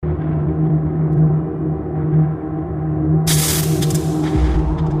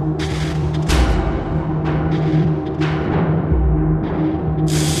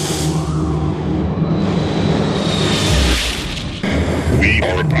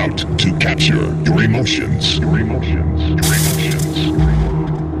about to capture your emotions. Your emotions. Your emotions.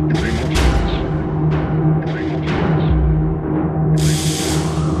 Your emotions.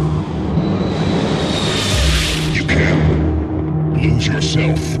 You can lose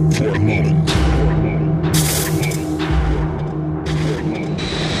yourself for a moment.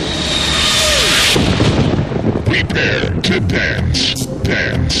 Prepare to dance,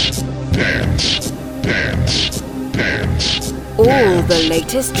 dance, dance, dance, dance. All the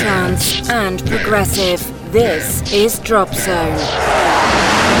latest trance and progressive. This is Drop Zone.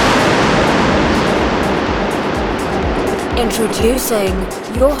 Introducing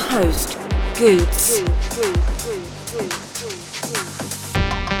your host, Goots.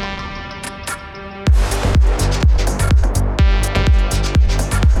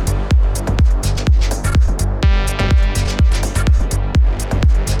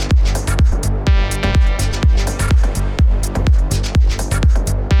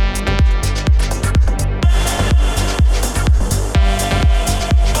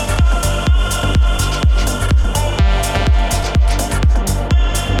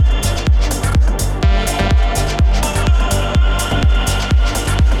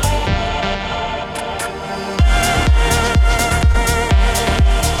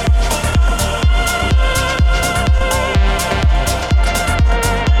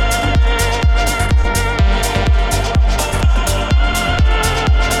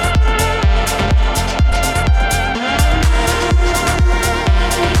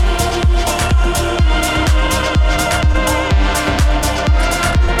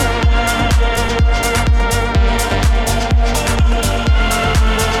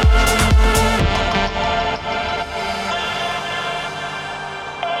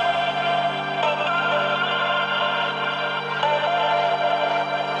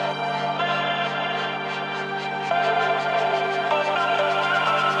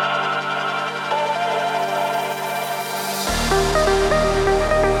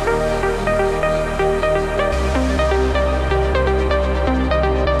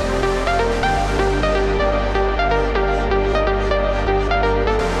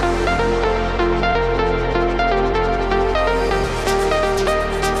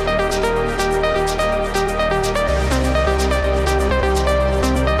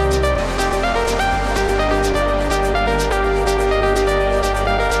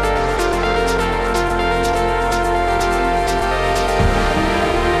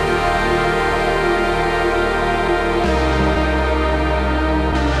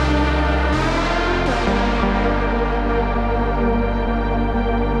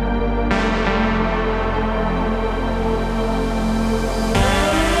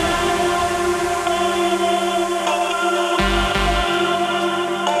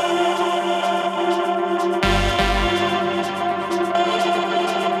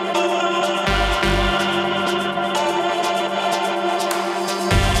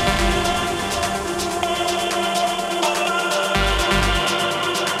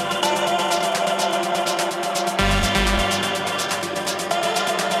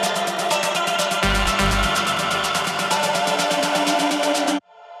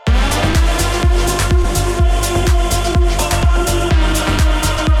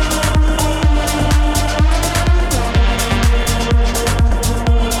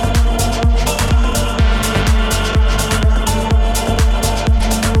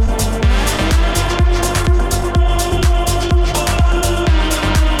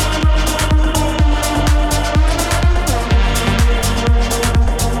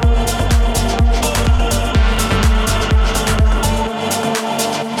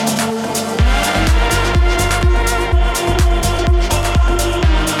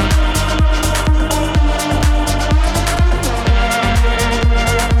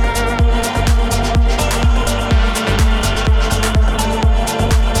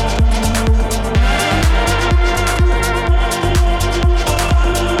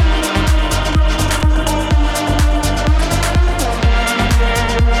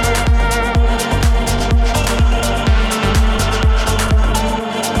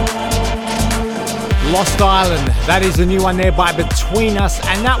 Lost Island, that is the new one there by Between Us,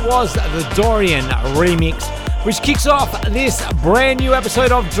 and that was the Dorian remix, which kicks off this brand new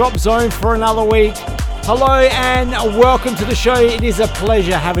episode of Drop Zone for another week. Hello and welcome to the show. It is a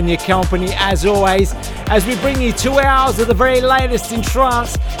pleasure having your company as always, as we bring you 2 hours of the very latest in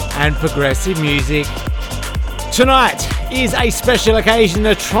trance and progressive music. Tonight is a special occasion.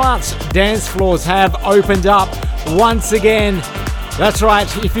 The trance dance floors have opened up once again. That's right,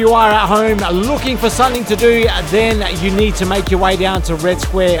 if you are at home looking for something to do, then you need to make your way down to Red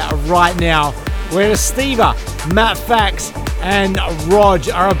Square right now, where Estiva, Matt Fax, and Rog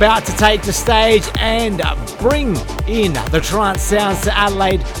are about to take the stage and bring in the trance sounds to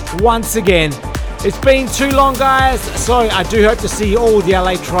Adelaide once again. It's been too long, guys, so I do hope to see all the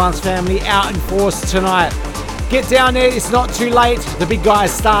LA Trance family out in force tonight. Get down there, it's not too late. The big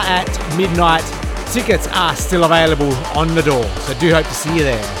guys start at midnight. Tickets are still available on the door, so do hope to see you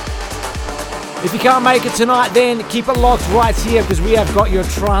there. If you can't make it tonight, then keep it locked right here because we have got your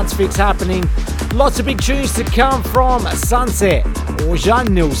trance fix happening. Lots of big tunes to come from Sunset, Orjan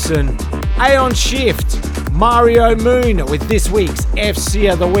Nilsson, Aeon Shift, Mario Moon with this week's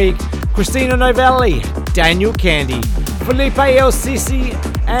FC of the Week, Christina Novelli, Daniel Candy, Felipe El Sisi,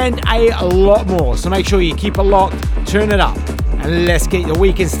 and a lot more. So make sure you keep it locked, turn it up, and let's get your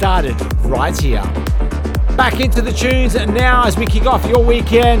weekend started right here. Back into the tunes now as we kick off your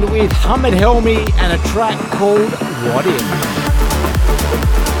weekend with Hamid Helmi and a track called What If.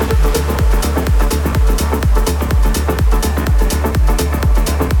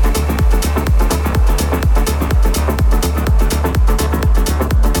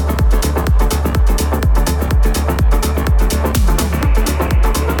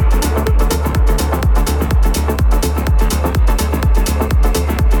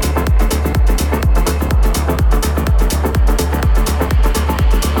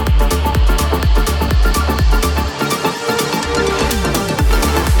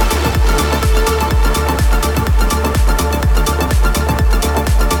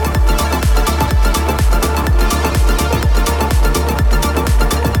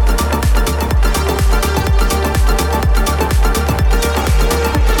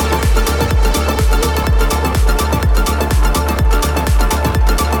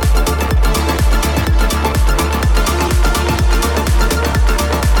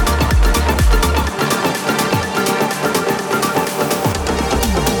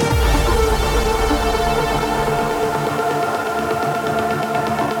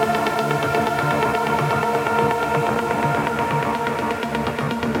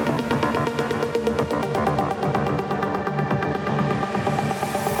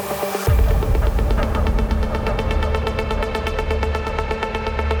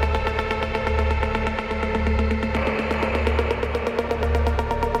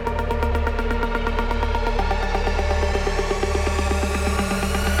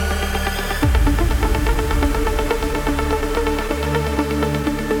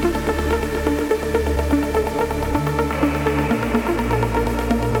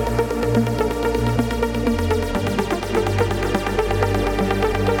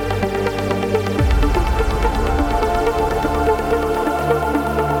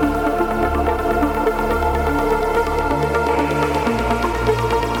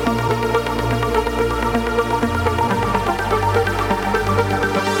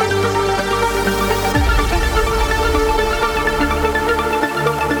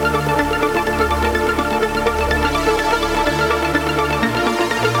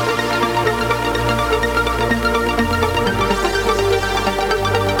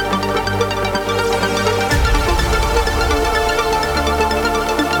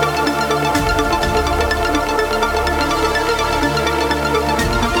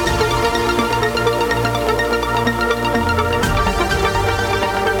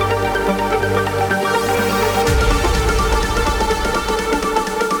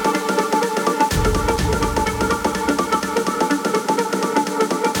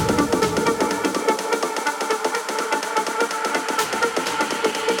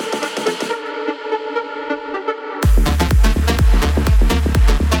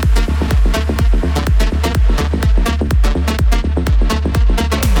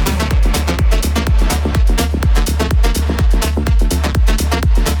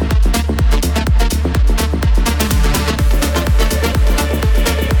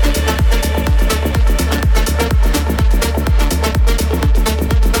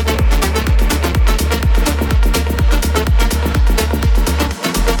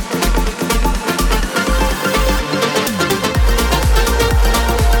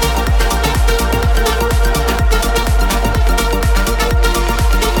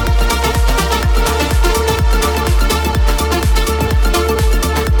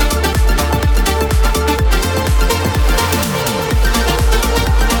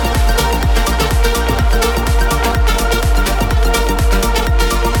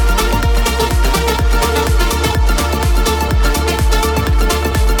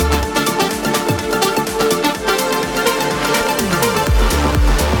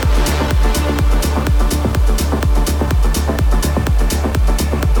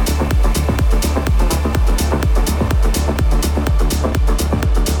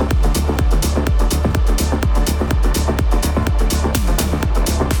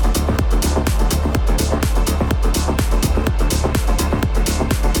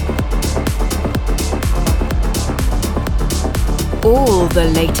 the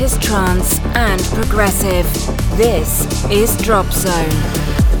latest trance and progressive. This is Drop Zone.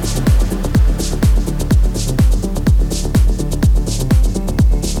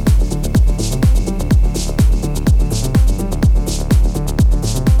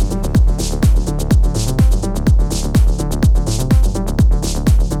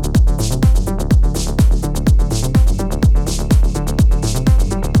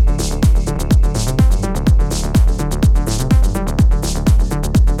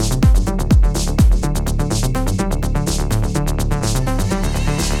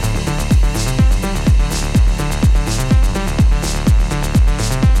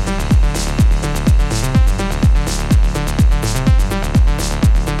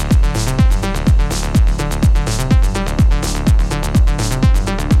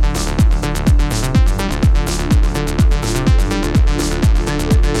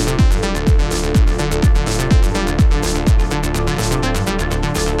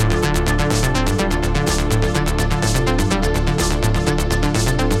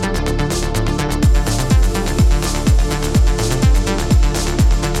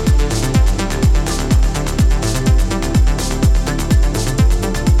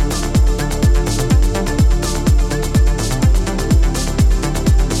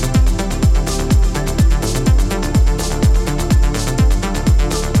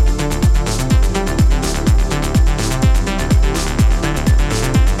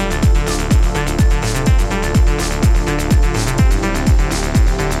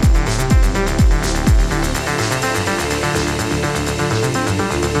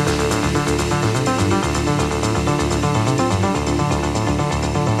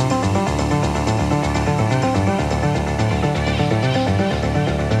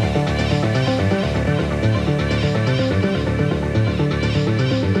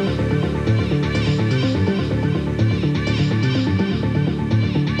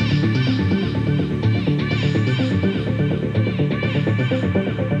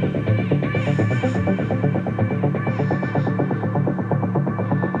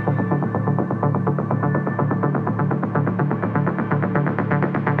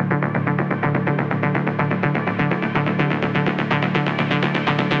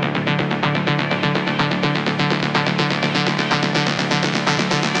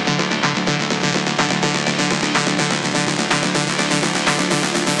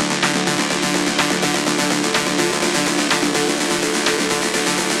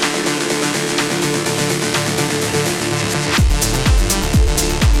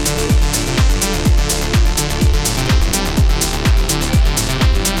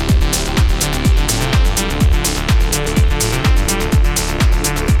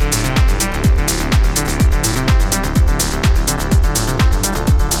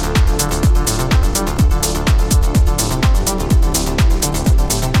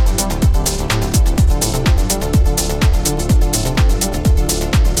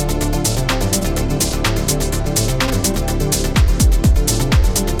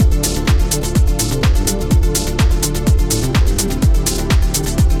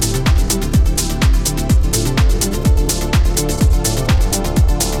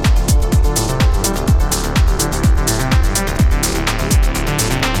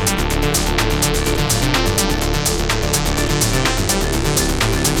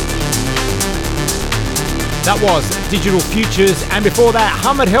 That was Digital Futures, and before that,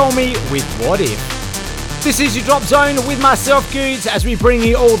 Hamid Helmi with What If. This is your Drop Zone with myself, Goods, as we bring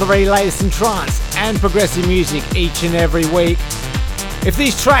you all the very latest in trance and progressive music each and every week. If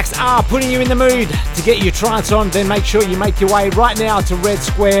these tracks are putting you in the mood to get your trance on, then make sure you make your way right now to Red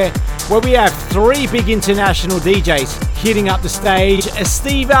Square, where we have three big international DJs hitting up the stage.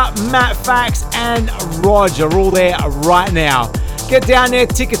 Estiva, Matt Fax and Rog are all there right now. Get down there,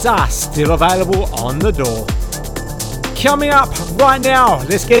 tickets are still available on the door. Coming up right now,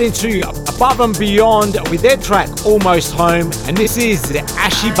 let's get into Above and Beyond with their track Almost Home, and this is the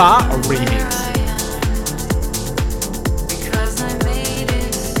Ashiba remix.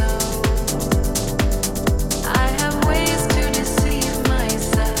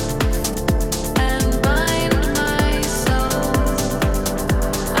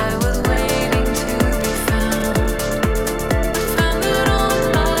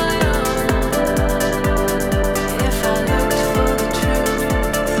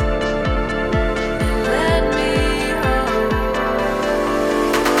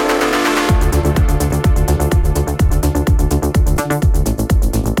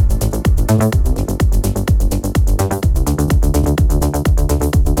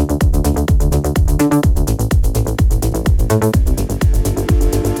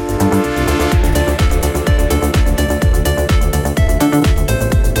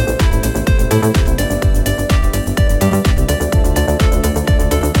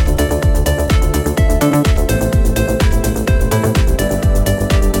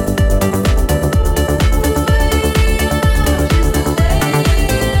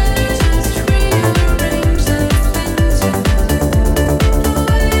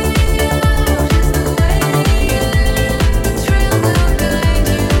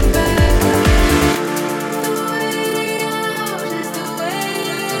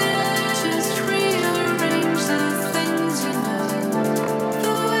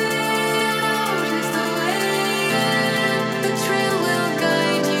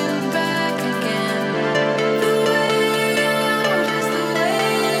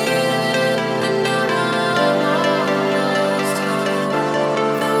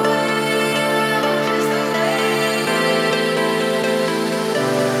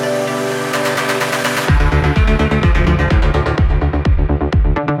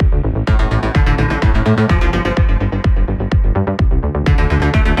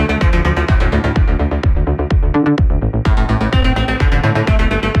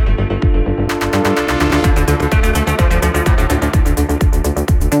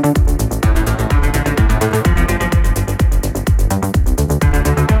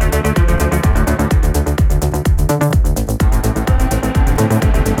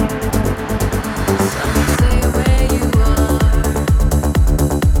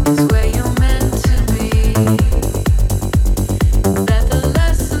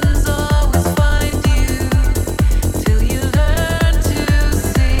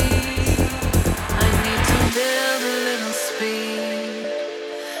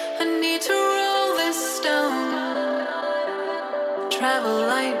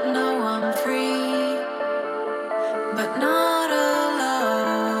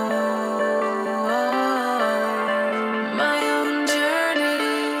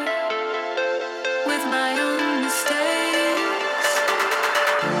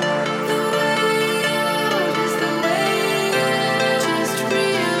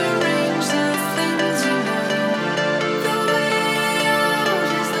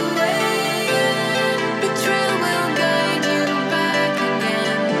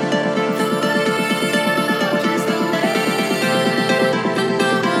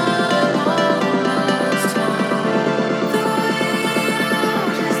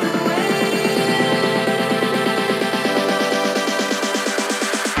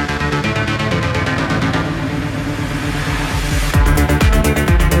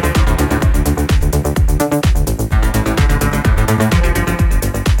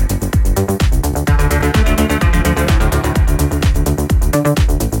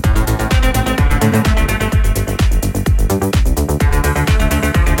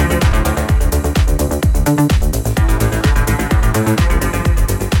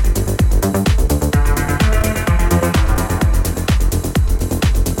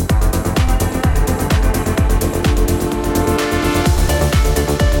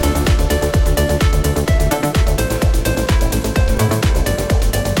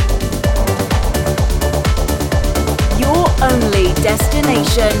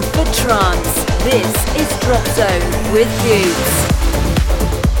 destination for trance. This is Drop Zone with Goots.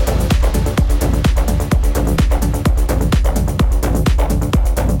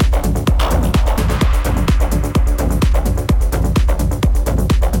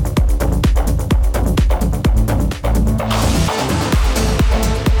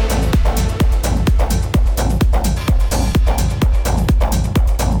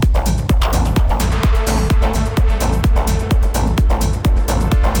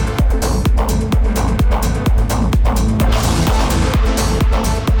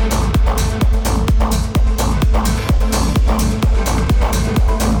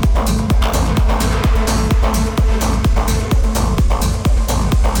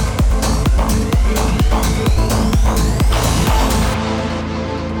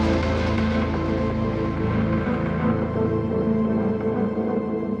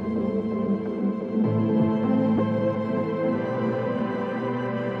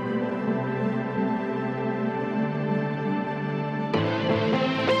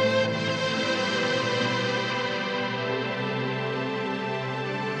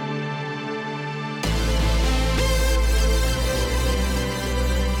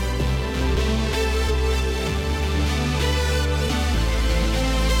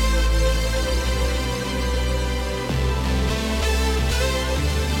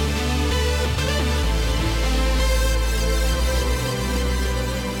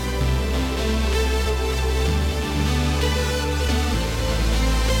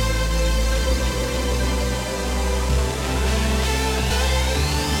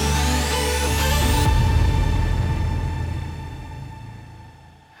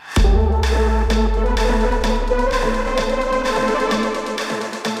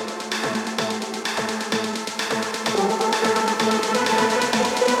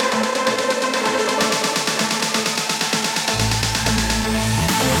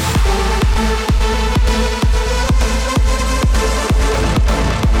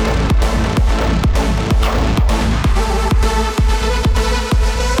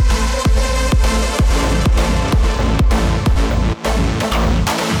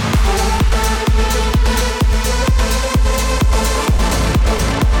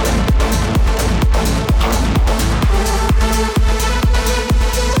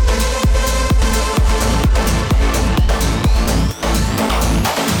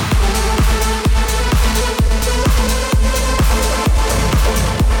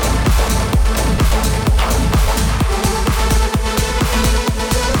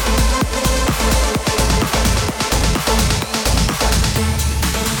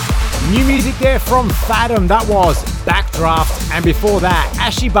 From Fathom, that was Backdraft, and before that,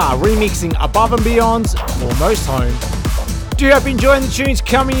 Ashiba remixing Above and Beyond's Almost Home. Do you hope you're enjoying the tunes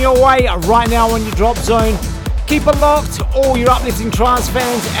coming your way right now on your Drop Zone? Keep it locked, all your uplifting trance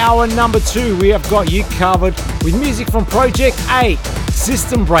fans. Hour number 2, we have got you covered with music from Project 8,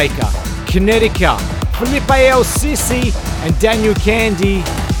 System Breaker, Kinetica, Felipe El Sisi, and Daniel Candy.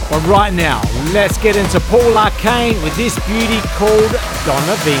 But right now, let's get into Paul Arcane with this beauty called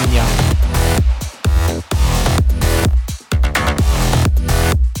Donna Vina.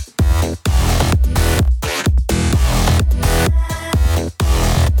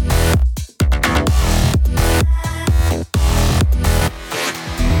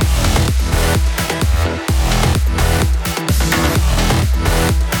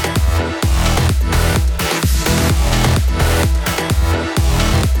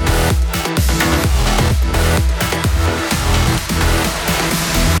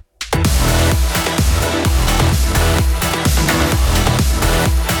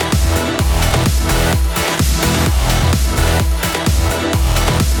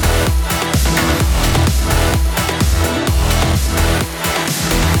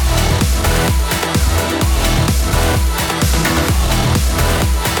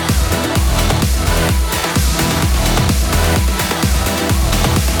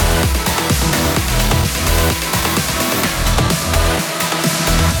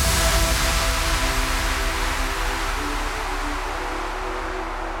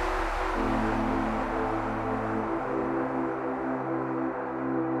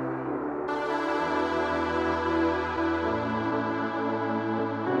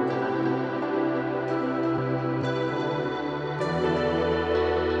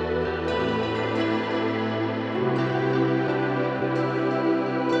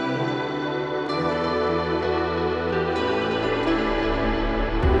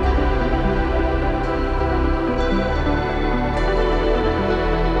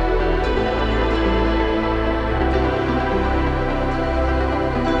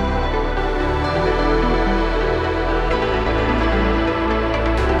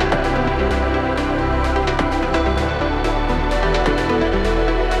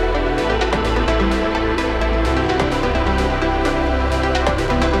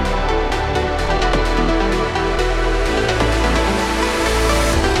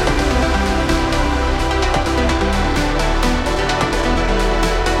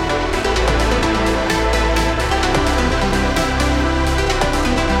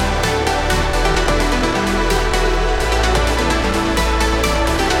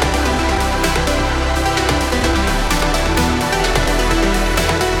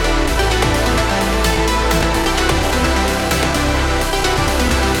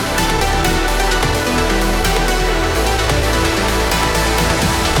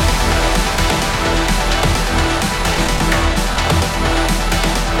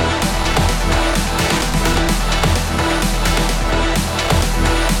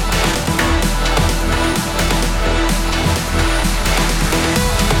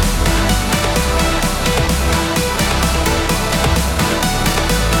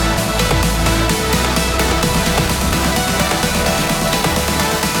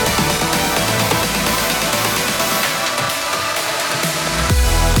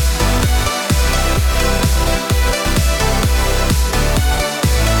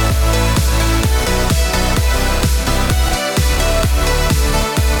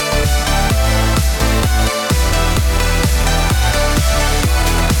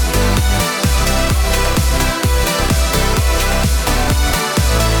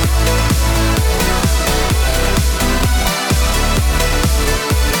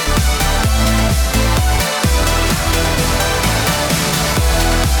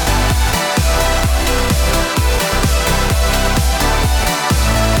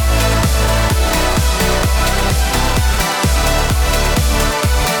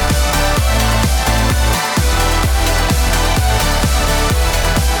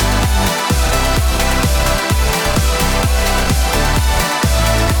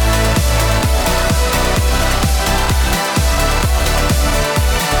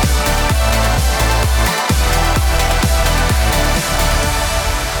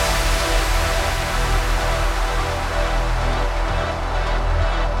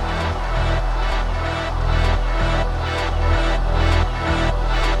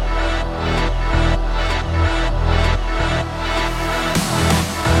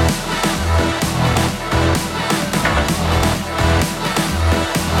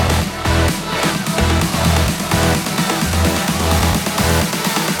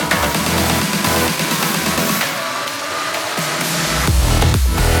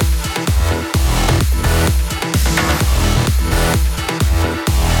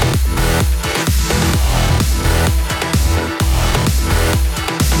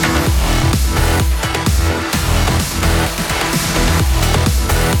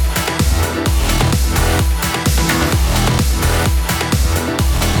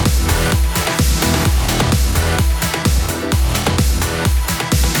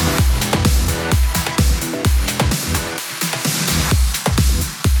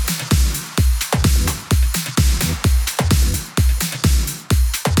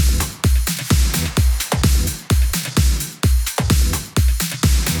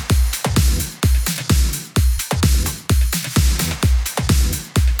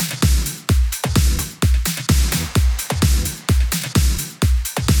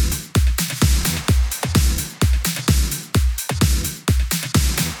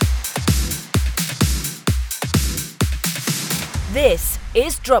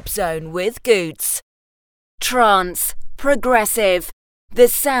 is Drop Zone with Goots. Trance, progressive, the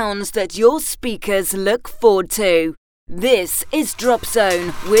sounds that your speakers look forward to. This is Drop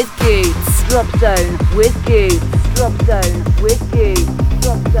Zone with Goots. Drop Zone with Goots. Drop Zone with Goots.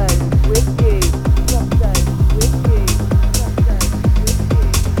 Drop Zone with Goots. Drop Zone with Goots.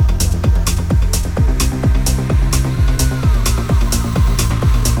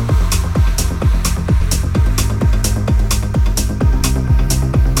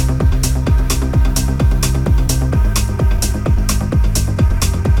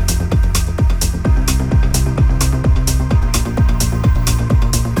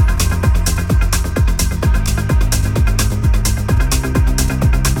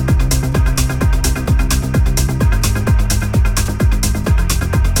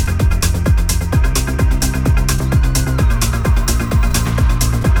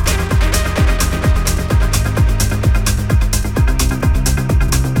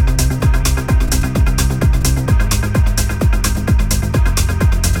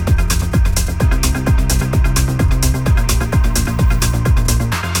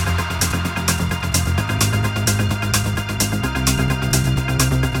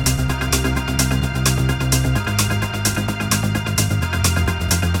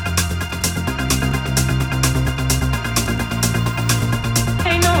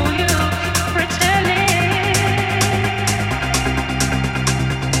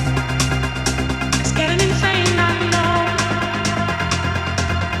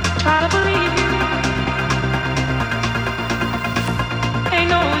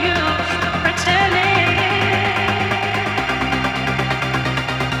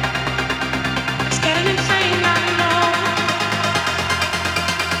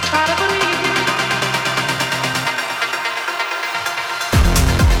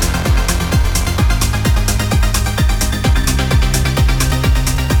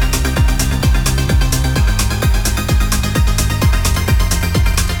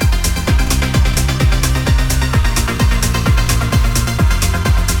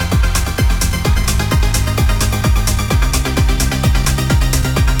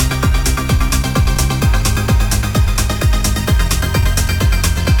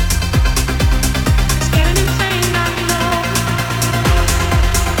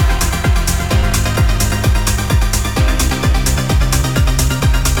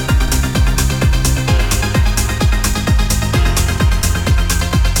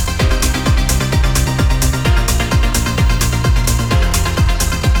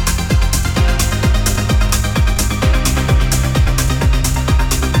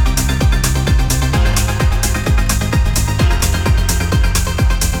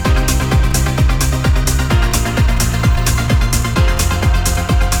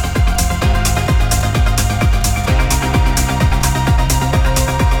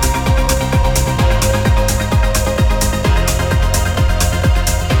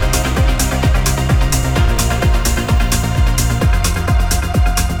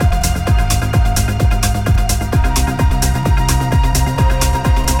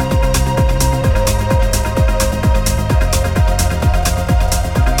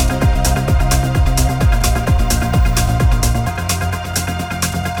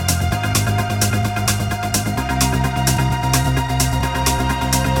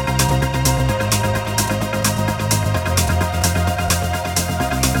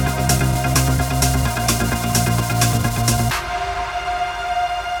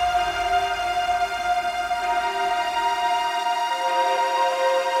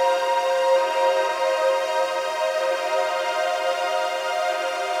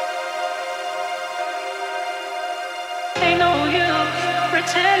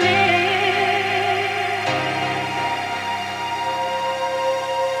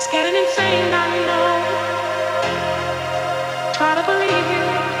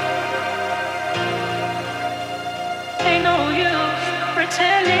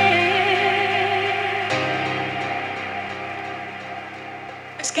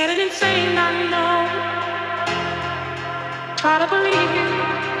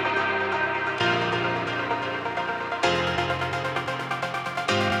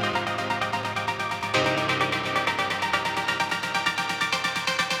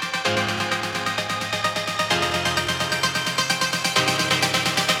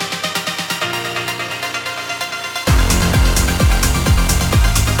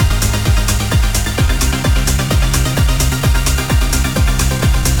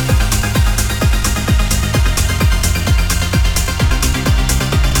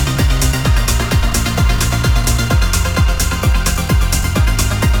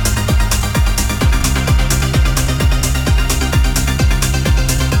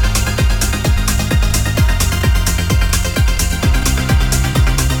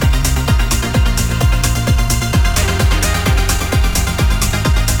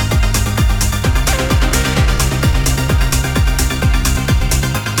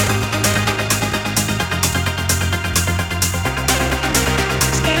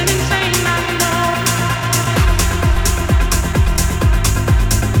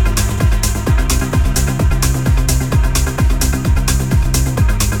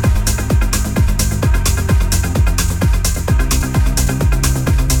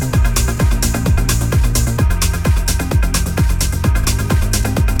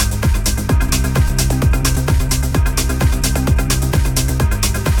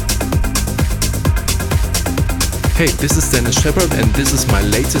 Hey, this is Dennis Shepard and this is my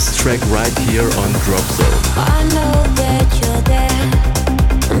latest track right here on Drop Zone. I know that you're there,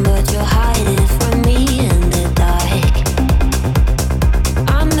 but you're hiding from me in the dark.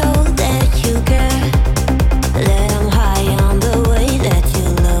 I know that you care, that I'm high on the way that you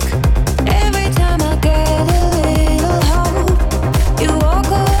look. Every time I get a little hope, you walk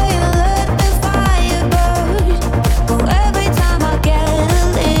away and let the fire burn. Oh, every time I get a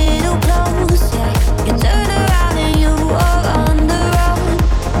little closer, you turn around and you are on the road.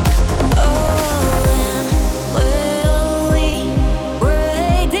 Oh, when will we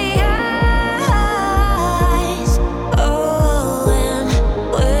break the ice? Oh, when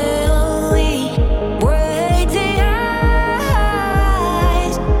will we break the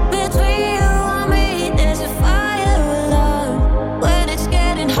ice? Between you and me, there's a fire alarm. When it's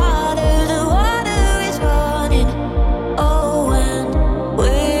getting harder, the water is running. Oh, when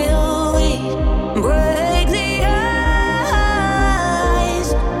will we break the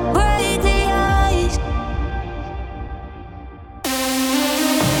ice? Break the ice. Break the ice.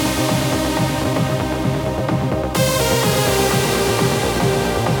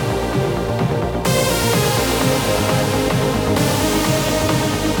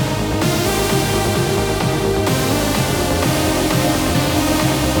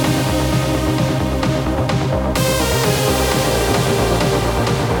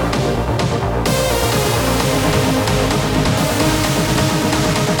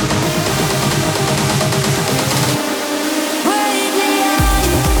 Break the ice.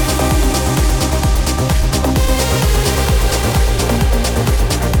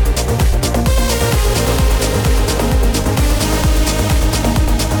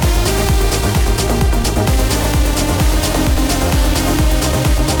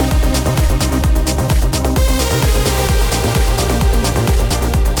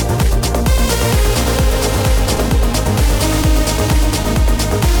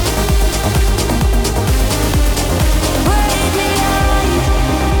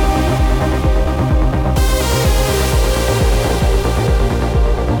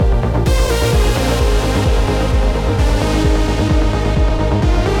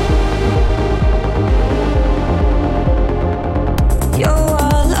 You're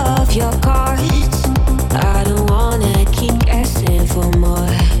all of your cards. I don't wanna keep guessing for more.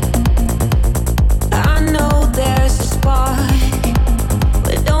 I know there's a spark,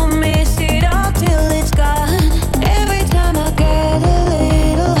 but don't miss it all till it's gone. Every time I get a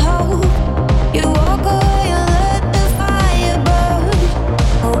little hope, you walk away and let the fire burn.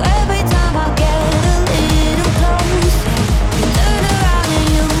 Oh, every time I get a little closer, you turn around and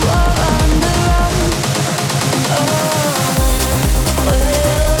you are on the road. Oh,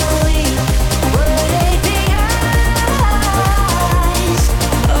 will we break the ice?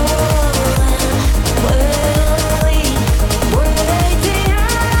 Oh, will we break the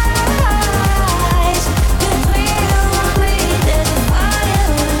ice? Between you and me, there's a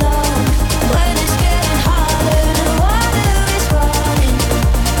fire alarm. When it's getting harder, the water is running.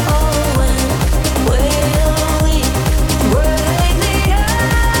 Oh, when will we break the ice?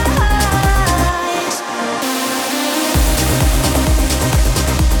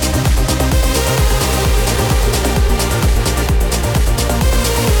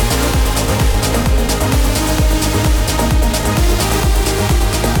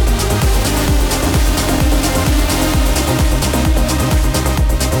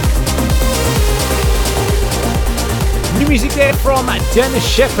 New music there from Dennis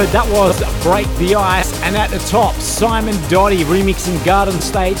Shepard. That was Break the Ice. And at the top, Simon Dotty remixing Garden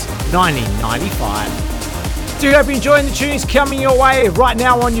States 1995. Do hope you're enjoying the tunes coming your way right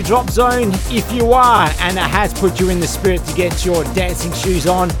now on your Drop Zone. If you are, and it has put you in the spirit to get your dancing shoes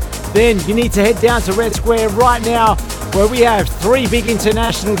on, then you need to head down to Red Square right now, where we have 3 big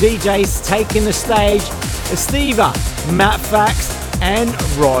international DJs taking the stage: Estiva, Matt Fax, and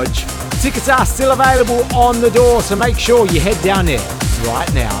Rog. Tickets are still available on the door, so make sure you head down there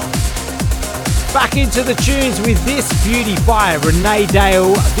right now. Back into the tunes with this beauty by Renee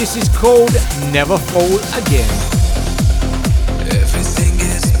Dale. This is called Never Fall Again. Everything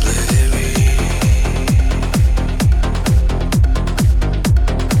is blurry.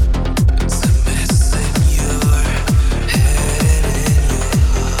 It's a mess in your head and in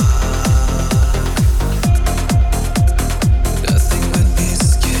your heart. Nothing would be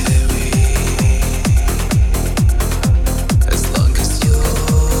scary as long as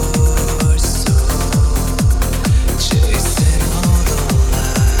you're so chasing all the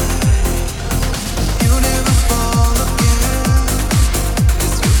light. You never fall.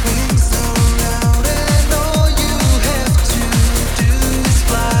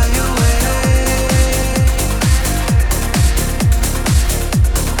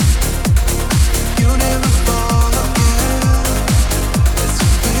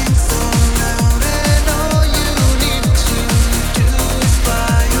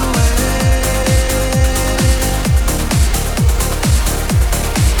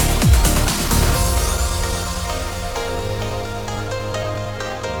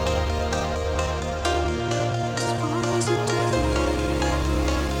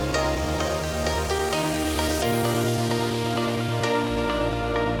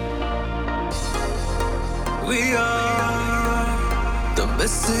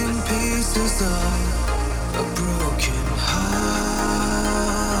 missing pieces of a broken heart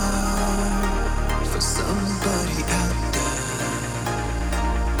for somebody out there.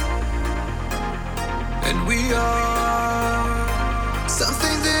 And we are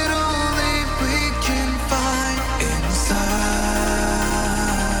something that only we can find inside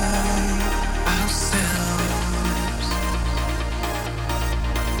ourselves.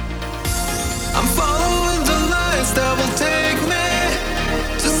 I'm following the lights that will take me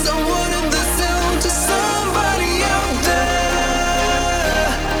to someone in the zone, to somebody out there,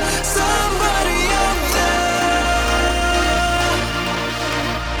 somebody out there.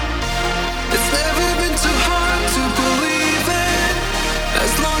 It's never been too hard to believe it.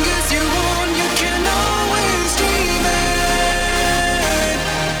 As long as you want, you can always dream it.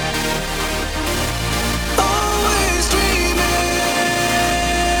 Always dream it.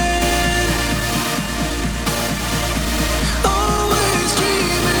 Always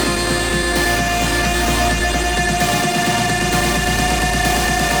dream it.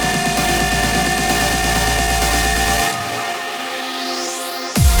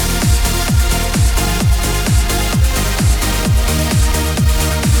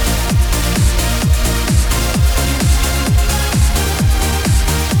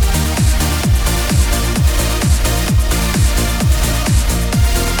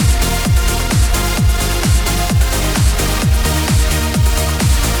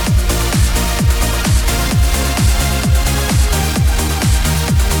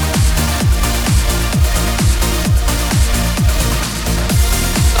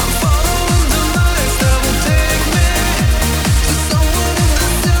 I'm following the lights that will take me to someone in the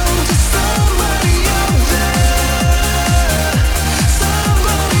zone, to somebody out there,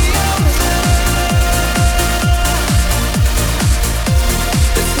 somebody out there.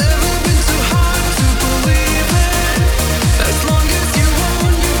 It's never been too hard to believe it. As long as you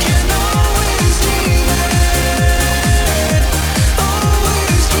want, you can always dream it.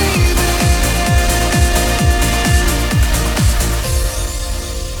 Always dream it.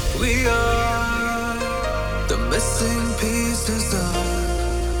 We are the missing pieces of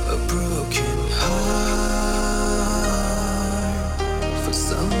a broken heart for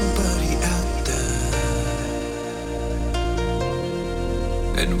somebody out there.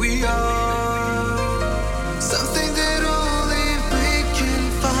 And we are something that only we can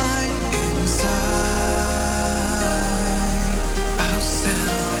find inside ourselves.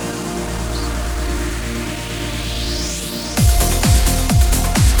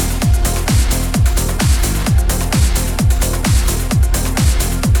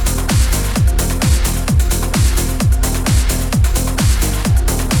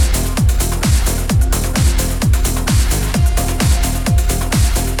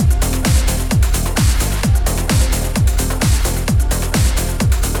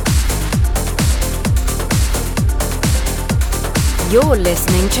 You're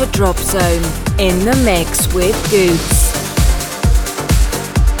listening to Drop Zone in the mix with Goots.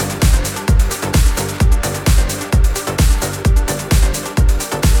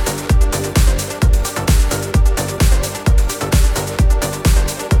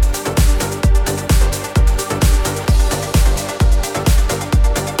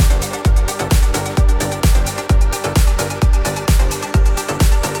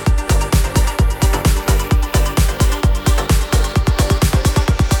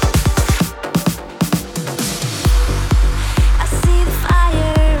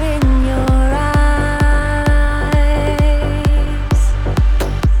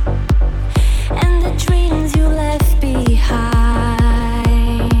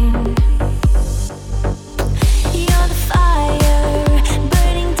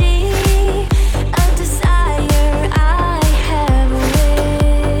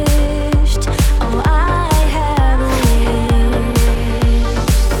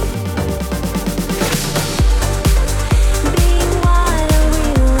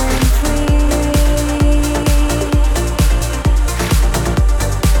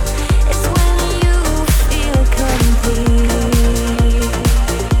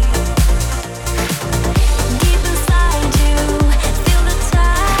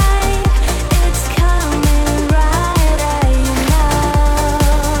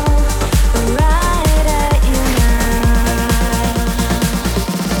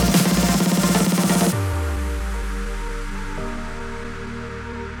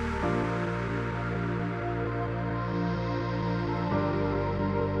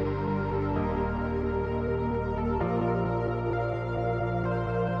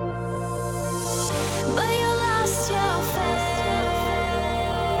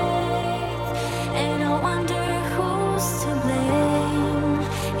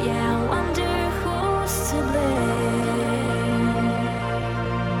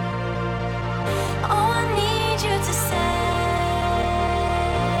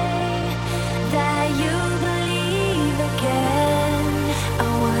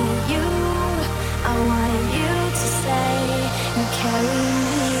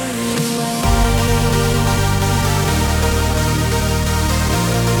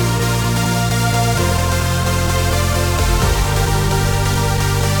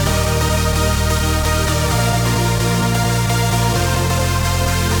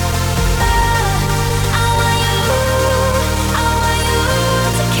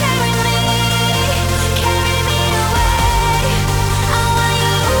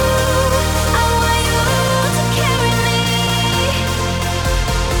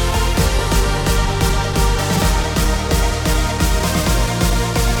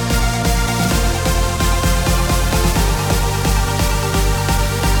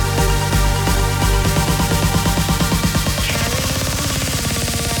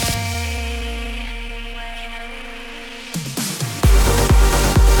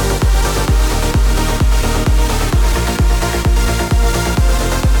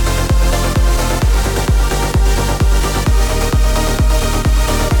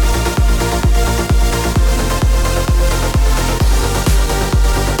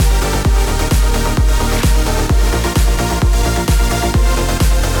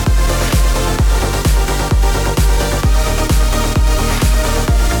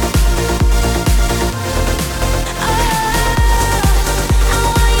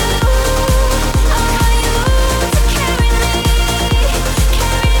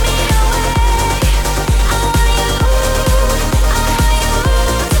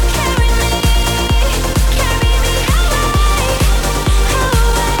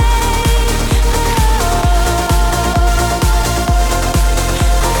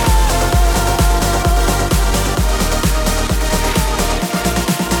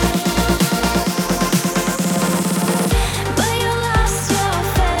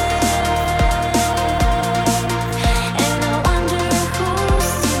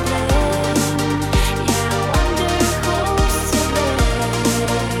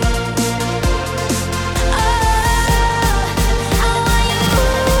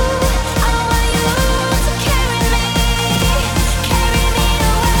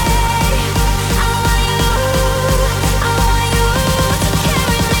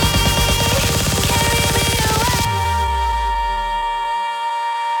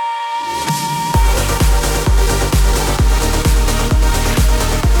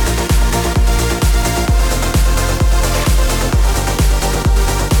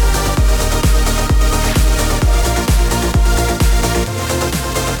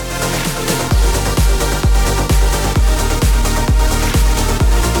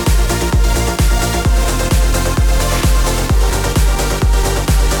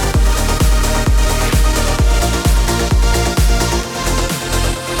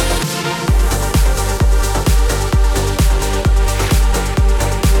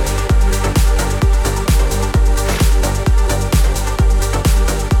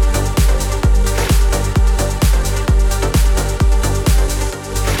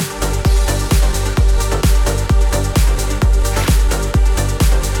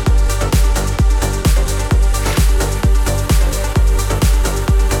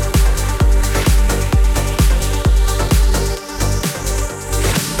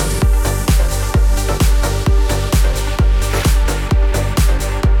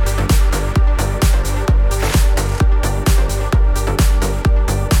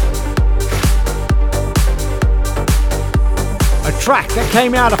 track that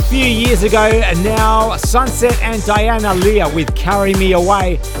came out a few years ago, and now Sunset and Diana Leah with Carry Me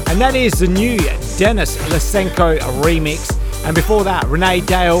Away, and that is the new Dennis Lysenko remix. And before that, Renee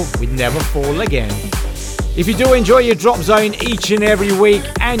Dale with Never Fall Again. If you do enjoy your Drop Zone each and every week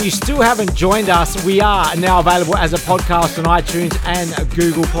and you still haven't joined us, we are now available as a podcast on iTunes and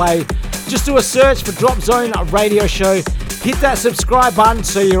Google Play. Just do a search for Drop Zone Radio Show. Hit that subscribe button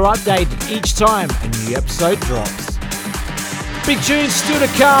so you're updated each time a new episode drops. Big tunes still to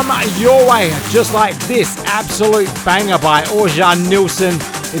come your way, just like this absolute banger by Orjan Nilsen.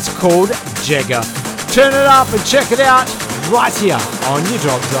 It's called Jagger. Turn it up and check it out right here on your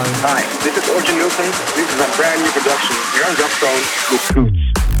Drop Zone. Hi, this is Orjan Nilsen. This is a brand new production here on Drop Zone with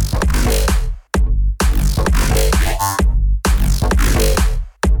Scoots.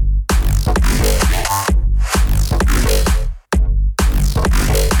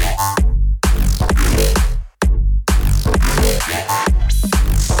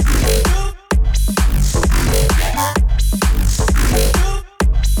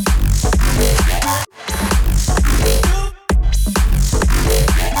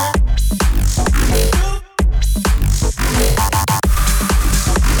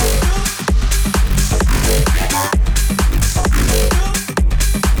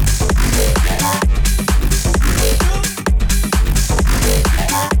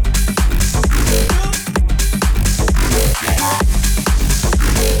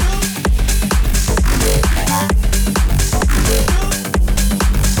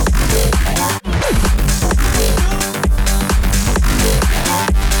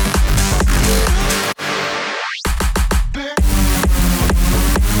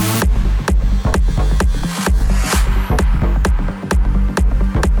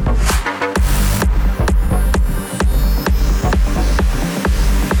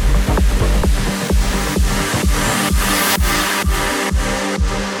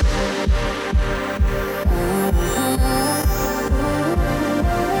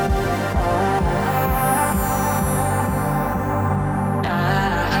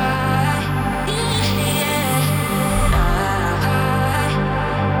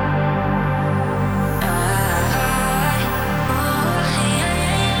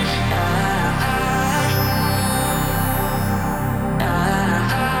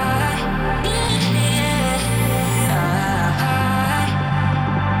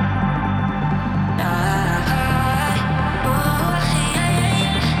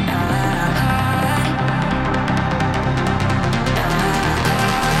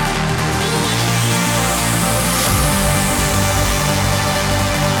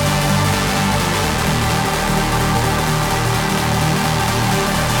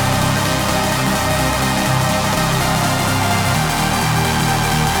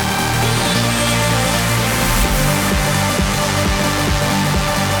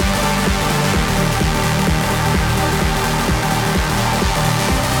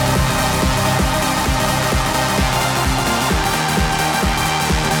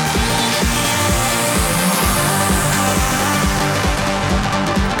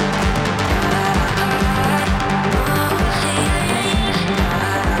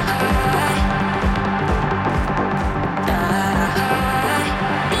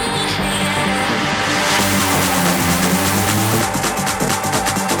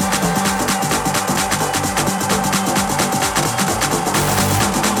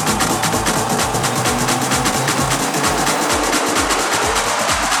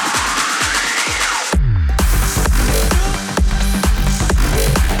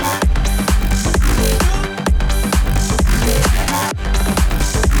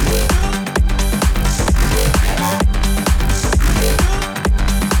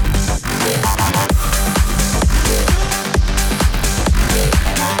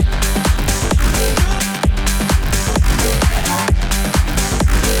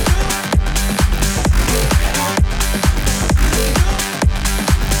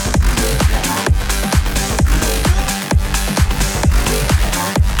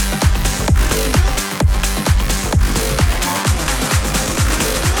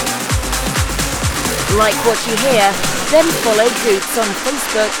 Like what you hear? Then follow Goots on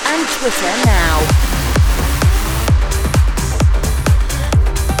Facebook and Twitter now.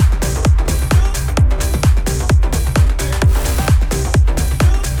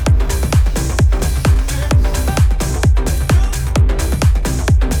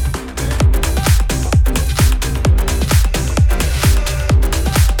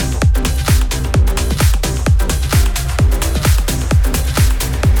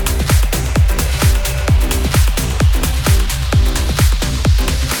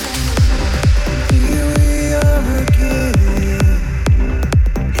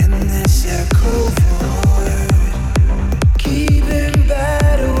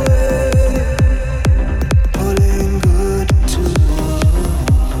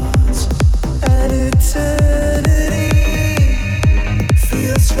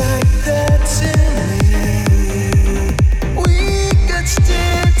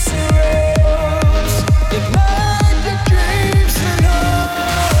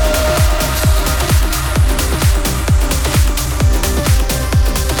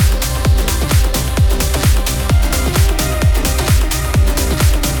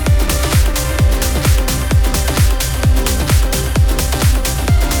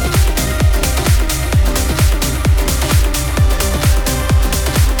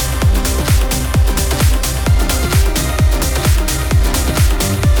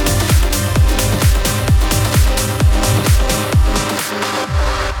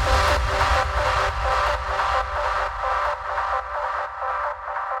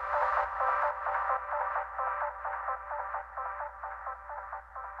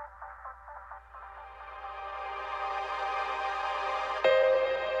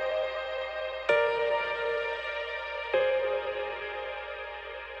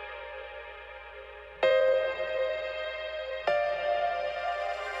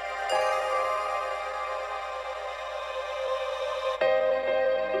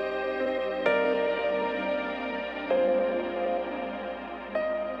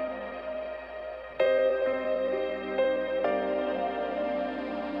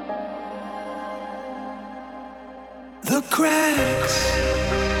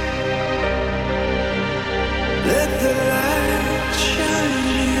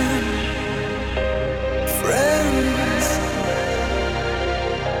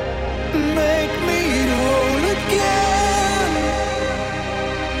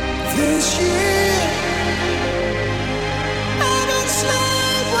 This year I've been sleepwalking.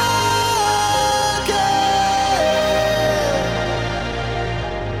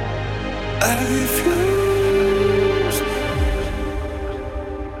 I refuse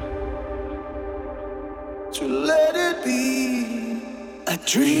to let it be a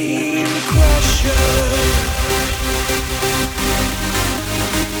dream crusher.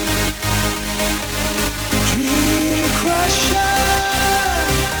 Dream crusher.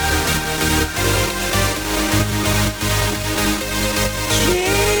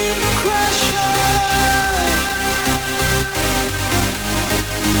 Dream crusher.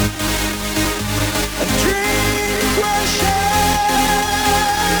 A dream crusher.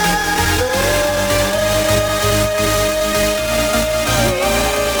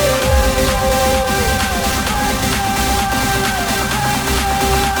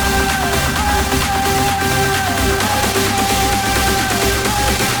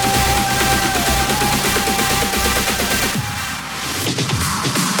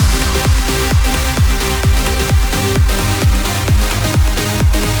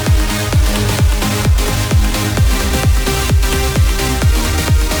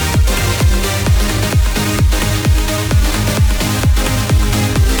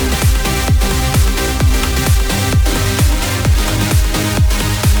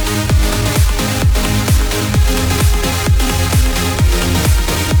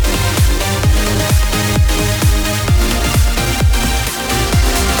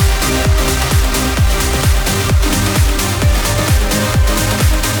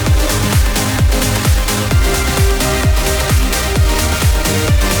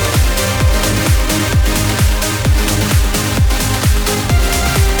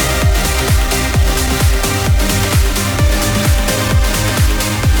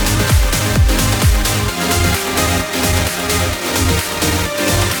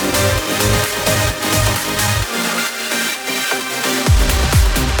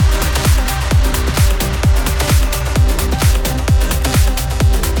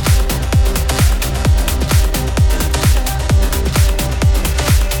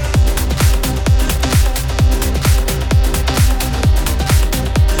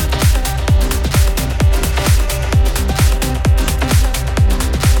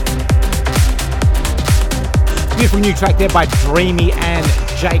 Beautiful new track there by Dreamy and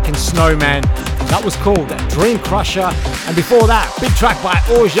Jake and Snowman. That was called Dream Crusher. And before that, big track by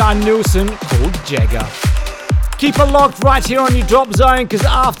Orjan Nilsson called Jagger. Keep it locked right here on your Drop Zone, because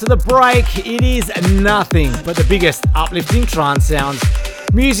after the break, it is nothing but the biggest uplifting trance sounds.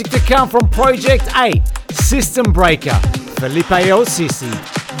 Music to come from Project 8, System Breaker, Felipe El Sisi,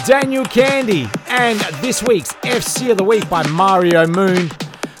 Daniel Candy, and this week's FC of the Week by Mario Moon.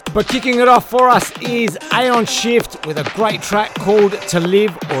 But kicking it off for us is Aeon Shift with a great track called To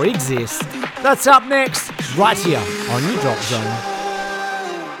Live or Exist. That's up next, right here on your Drop Zone.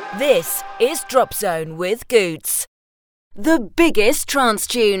 This is Drop Zone with Goots. The biggest trance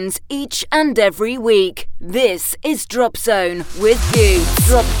tunes each and every week. This is Drop Zone with Goots.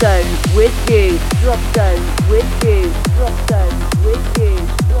 Drop Zone with Goots. Drop Zone with Goots. Drop Zone with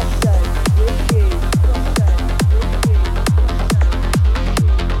Goots. Drop Zone with Goots.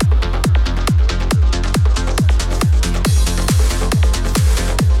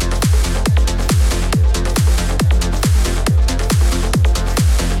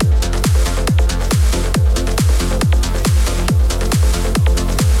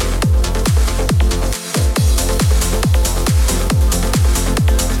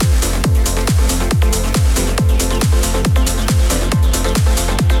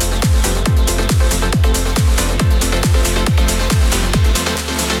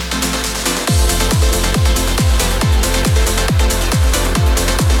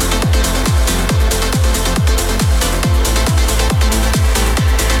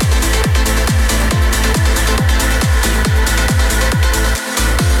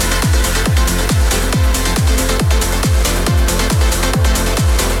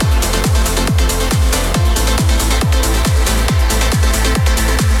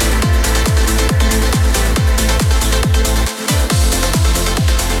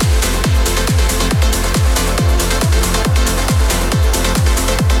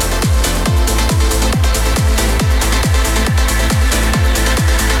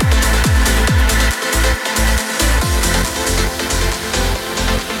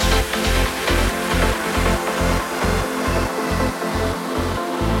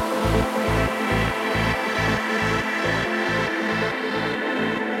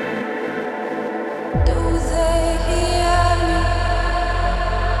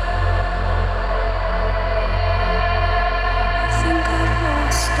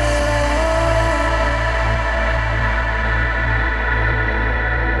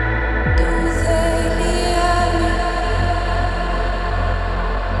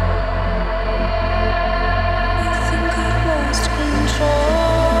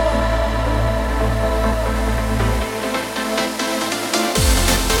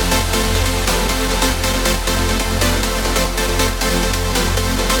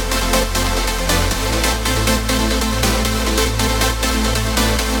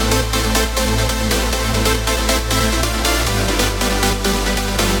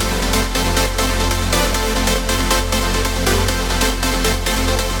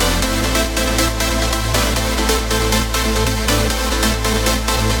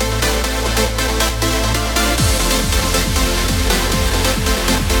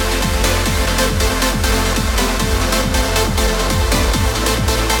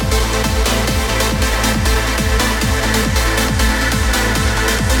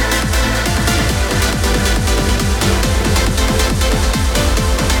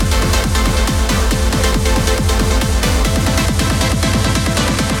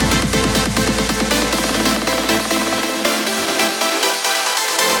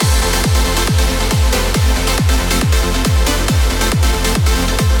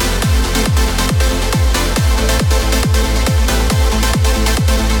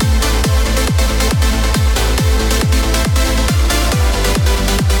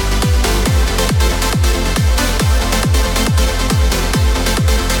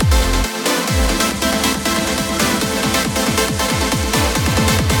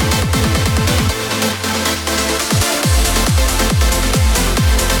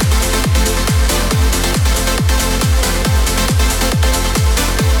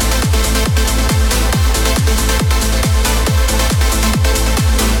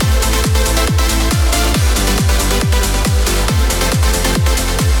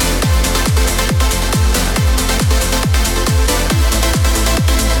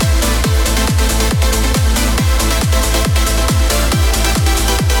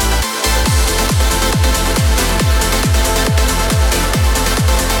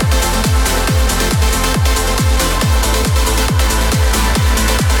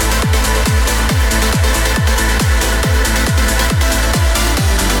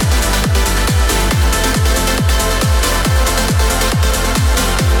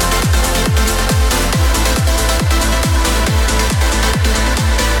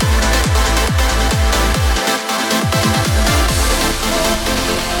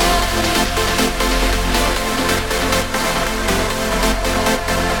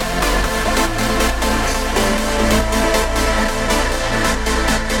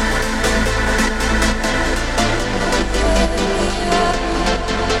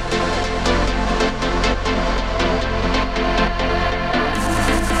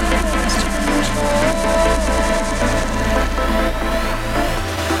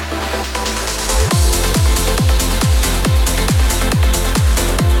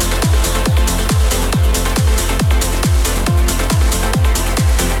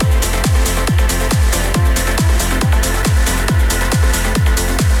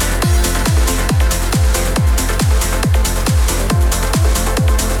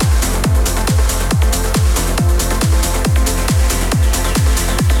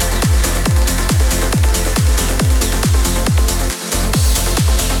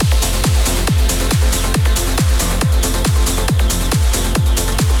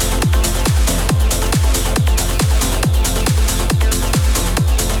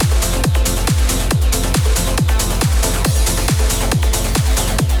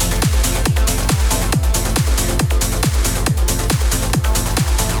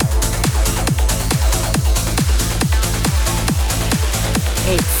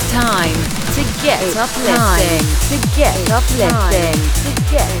 It's time to get uplifting. To get uplifting. To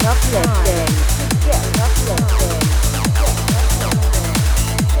get uplifting. To get uplifting.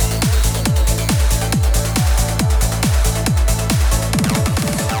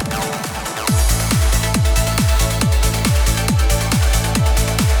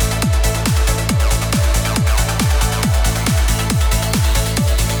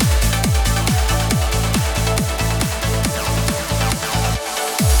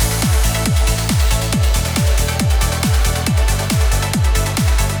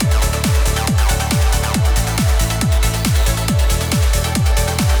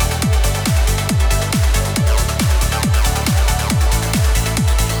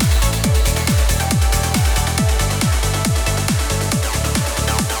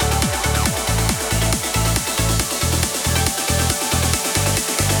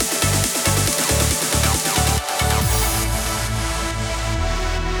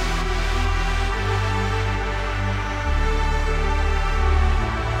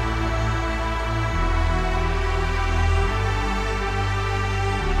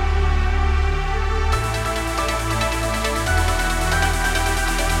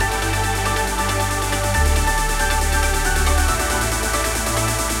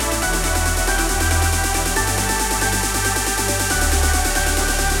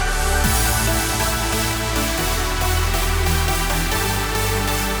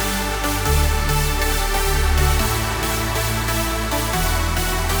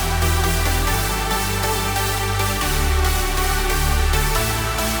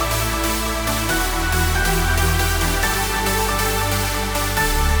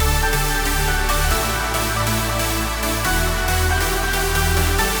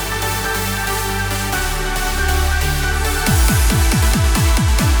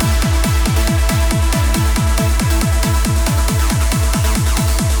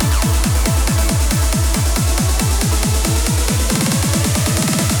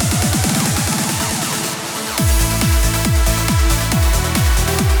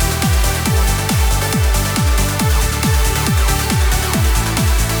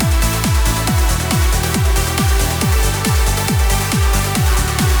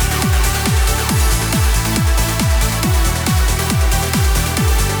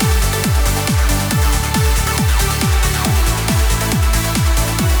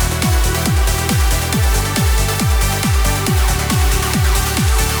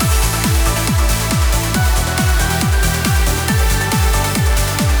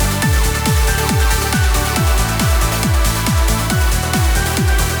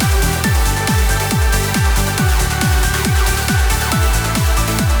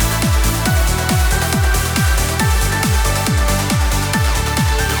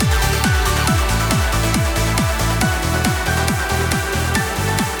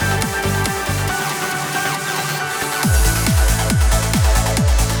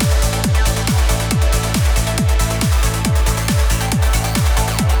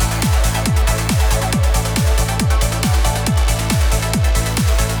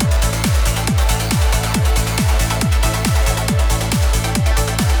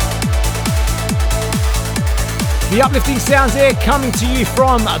 The uplifting sounds there coming to you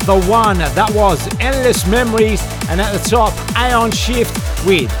from the one that was Endless Memories, and at the top, Aeon Shift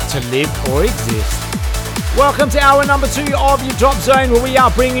with To Live or Exist. Welcome to hour number 2 of your Drop Zone, where we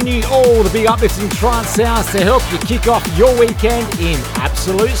are bringing you all the big uplifting trance sounds to help you kick off your weekend in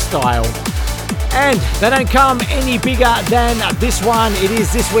absolute style. And they don't come any bigger than this one. It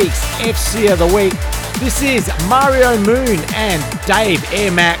is this week's FC of the Week. This is Mario Moon and Dave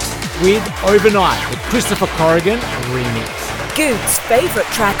Air Max with Overnight, the Christopher Corrigan remix. Goot's favourite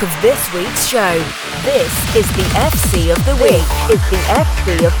track of this week's show. This is the FC of the Week. It's the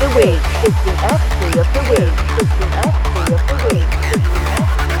FC of the Week. It's the FC of the Week. It's the FC of the Week. It's the FC of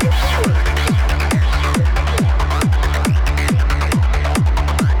the Week.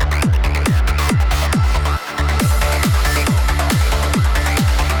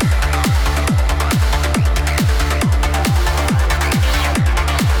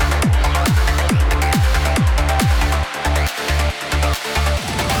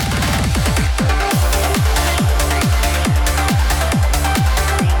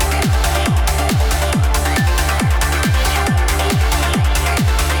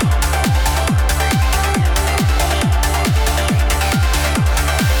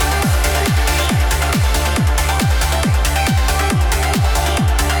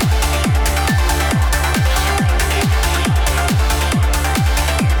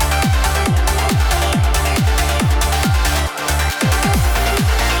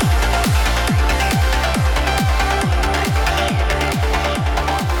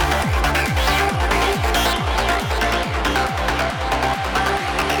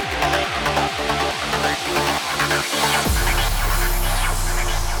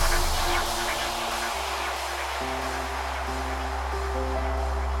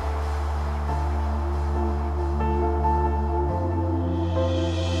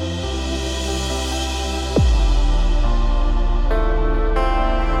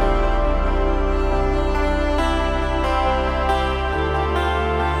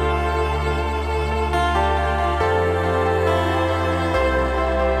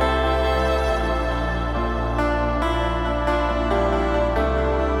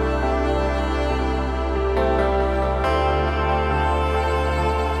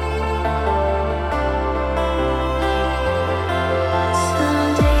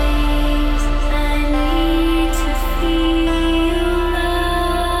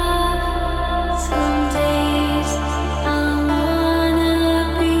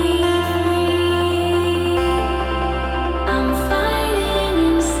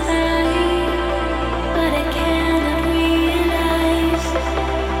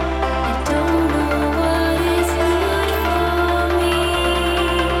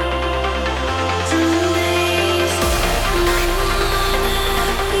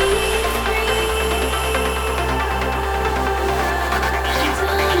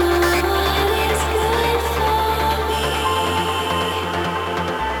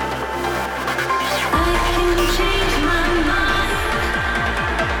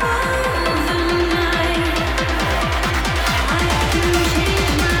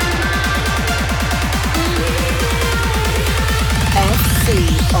 FC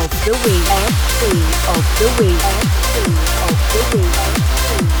of the week. FC of the week. FC of the week.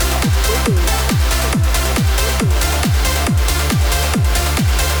 FC of the week.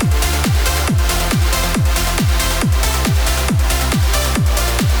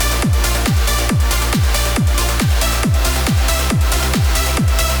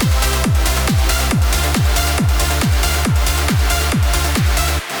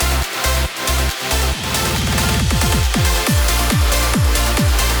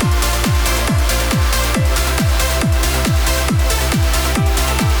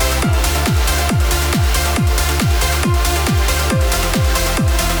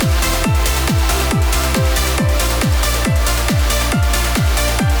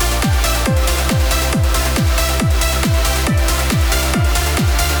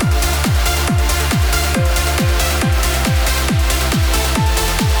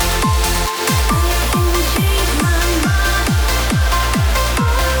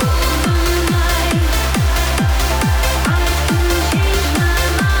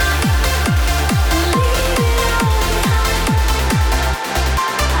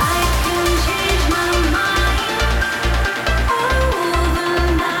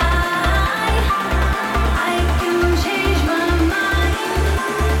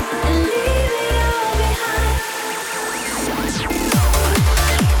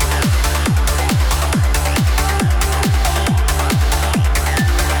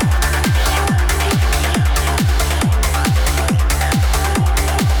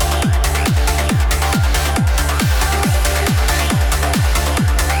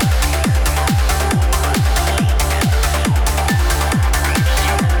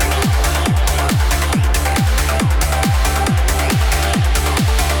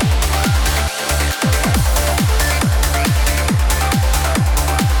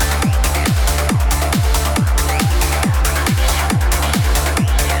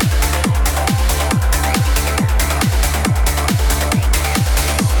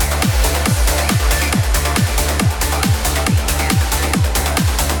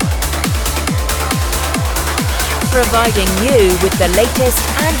 Providing you with the latest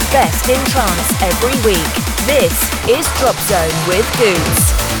and best in trance every week. This is Drop Zone with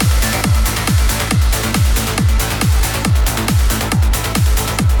Goots.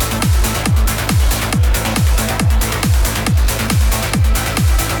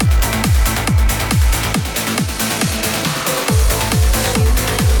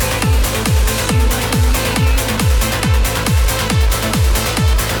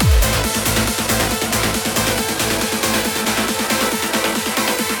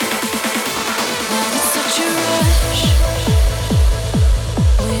 Such a rush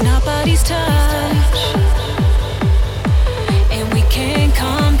when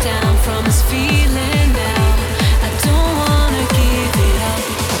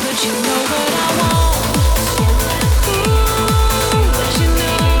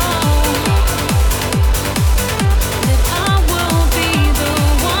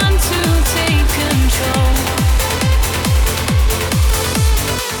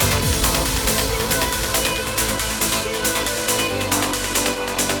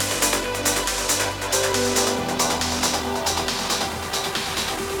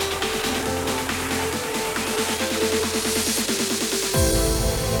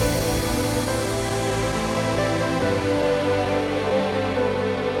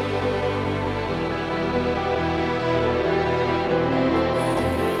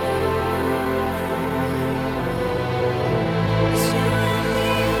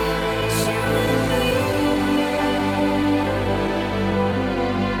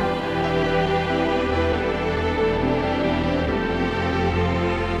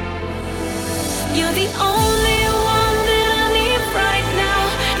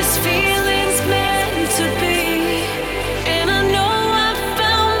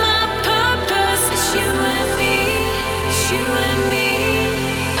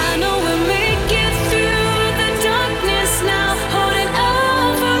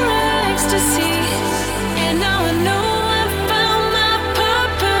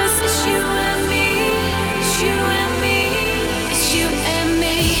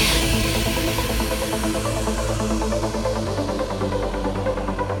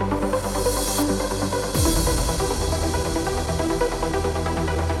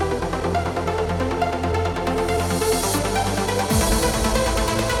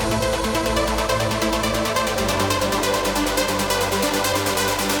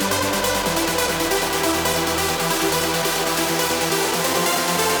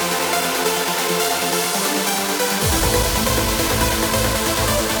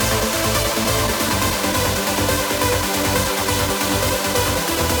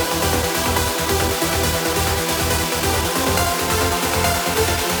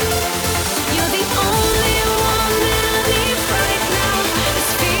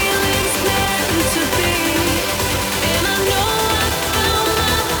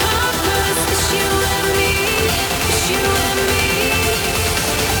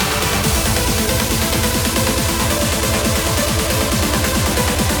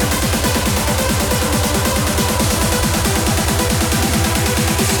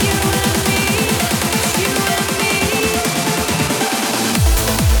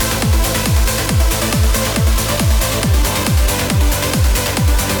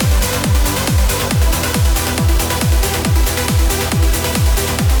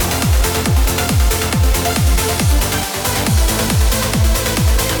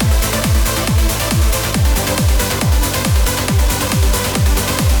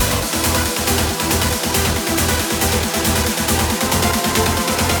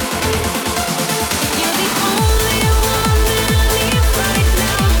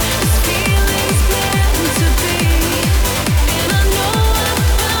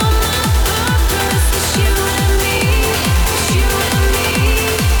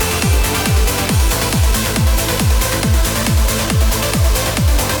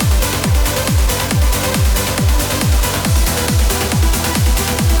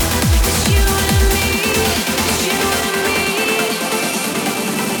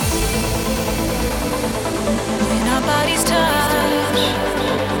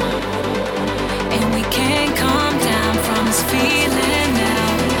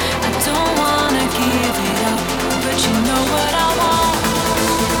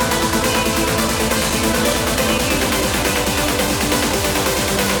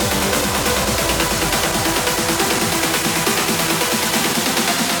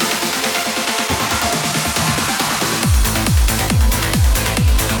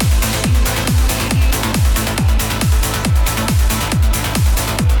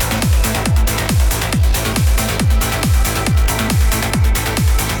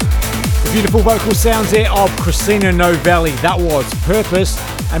Beautiful vocal sounds there of Christina Novelli. That was Purpose.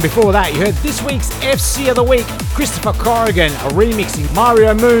 And before that, you heard this week's FC of the Week, Christopher Corrigan, remixing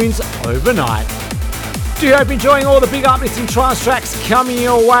Mario Moon's Overnight. Do you hope you're enjoying all the big uplifting trance tracks coming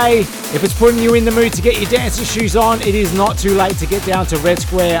your way? If it's putting you in the mood to get your dancing shoes on, it is not too late to get down to Red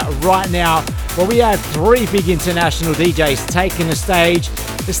Square right now, where we have 3 big international DJs taking the stage: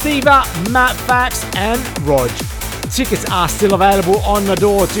 Estiva, Matt Fax and Rog. Tickets are still available on the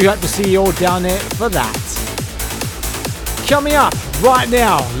door. Do hope to see you all down there for that. Coming up right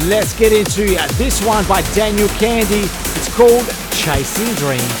now, let's get into this one by Daniel Candy. It's called Chasing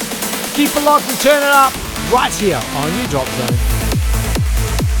Dreams. Keep it locked and turn it up right here on your Drop Zone.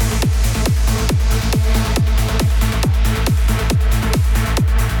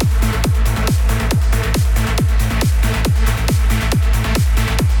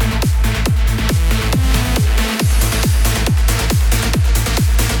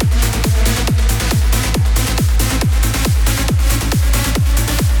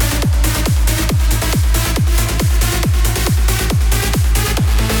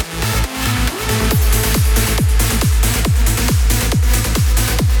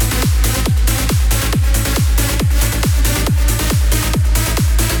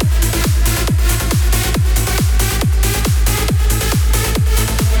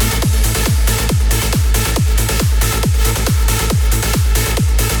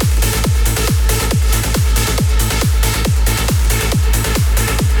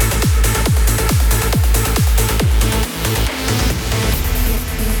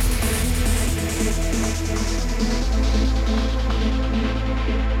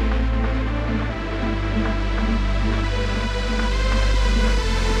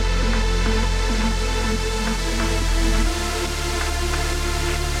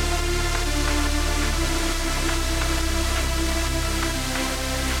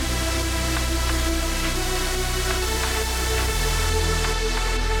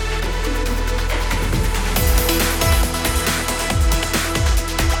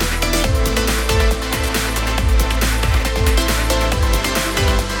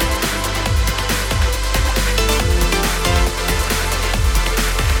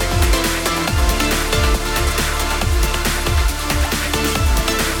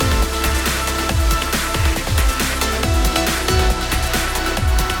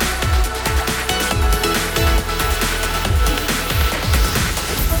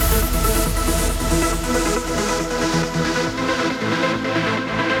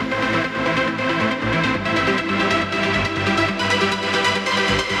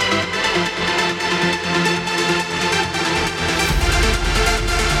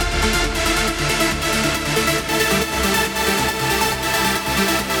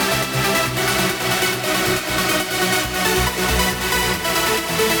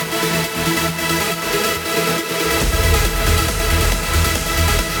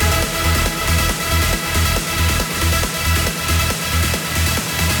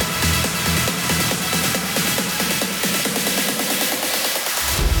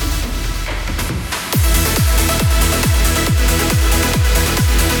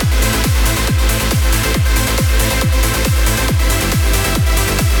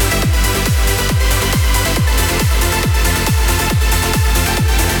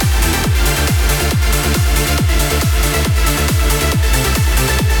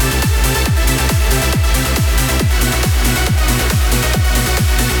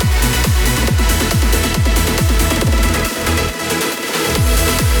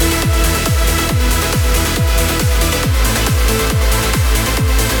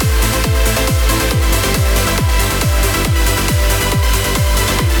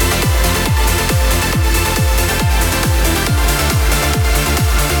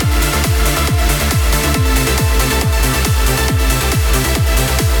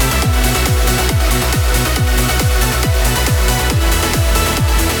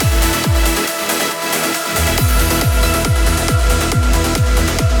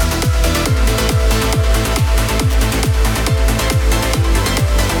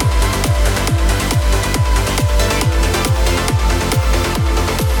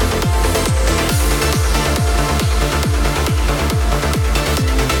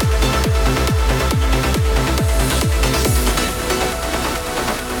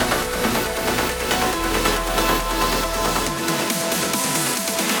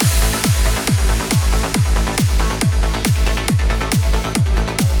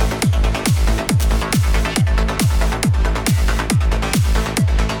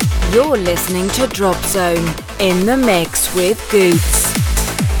 You're listening to Drop Zone in the mix with Goots.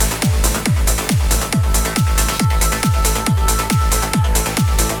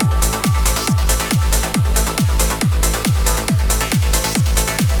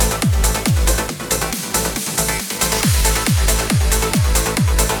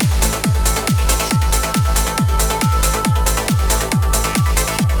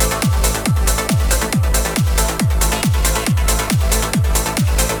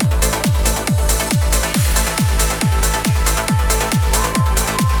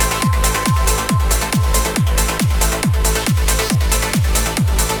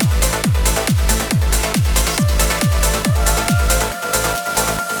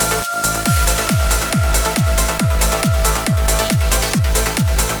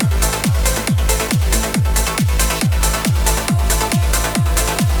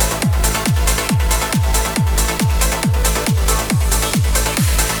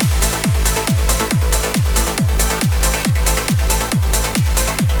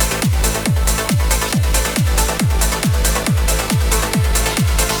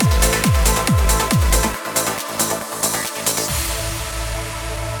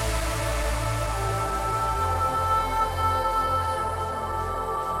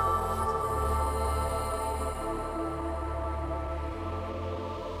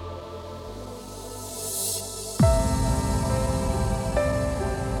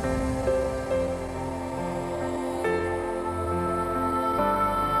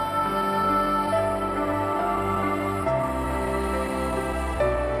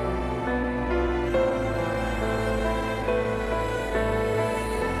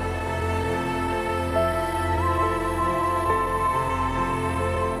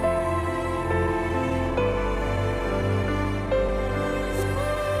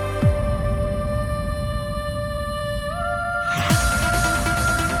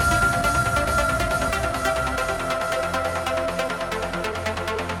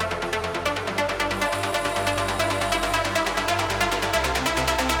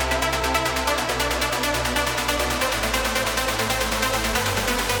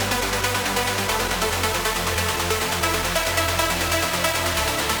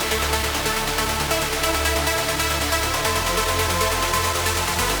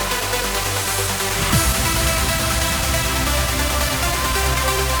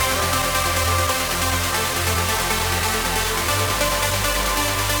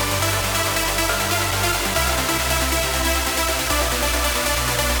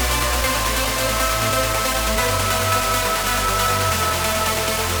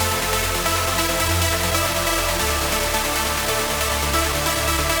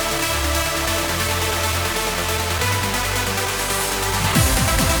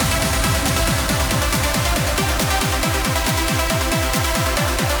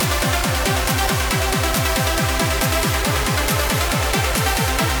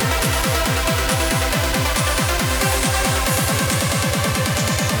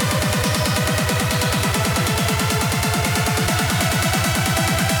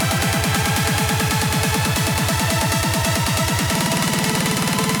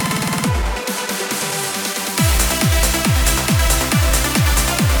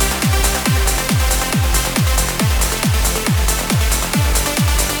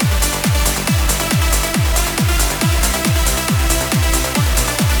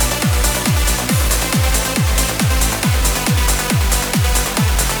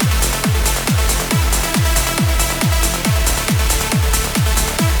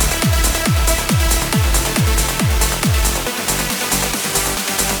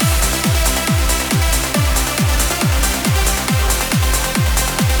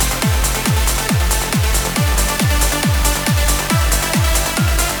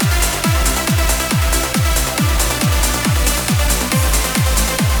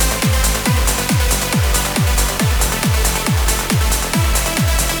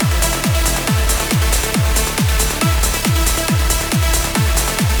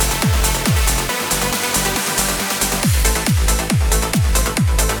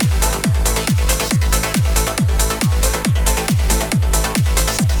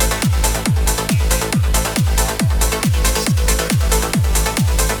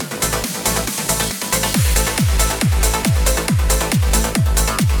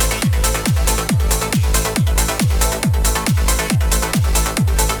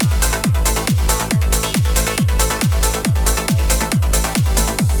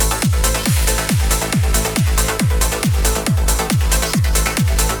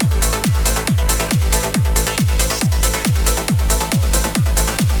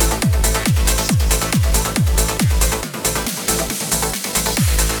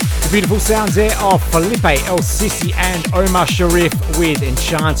 Beautiful sounds there of Felipe El Sisi and Omar Sharif with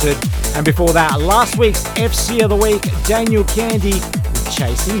Enchanted. And before that, last week's FC of the Week, Daniel Candy with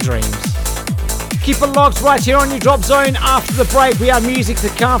Chasing Dreams. Keep it locked right here on your Drop Zone. After the break, we have music to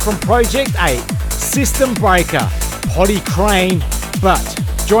come from Project 8, System Breaker, Potty Crane. But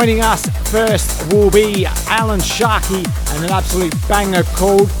joining us first will be Alan Sharkey and an absolute banger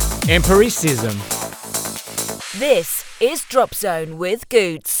called Empiricism. This is Drop Zone with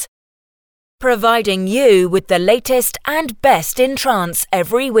Goots, providing you with the latest and best in trance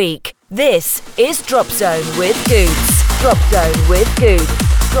every week. This is Drop Zone with Goots. Drop Zone with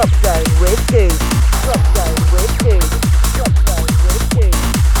Goots. Drop Zone with Goots. Drop Zone with Goots. Drop Zone with Goots.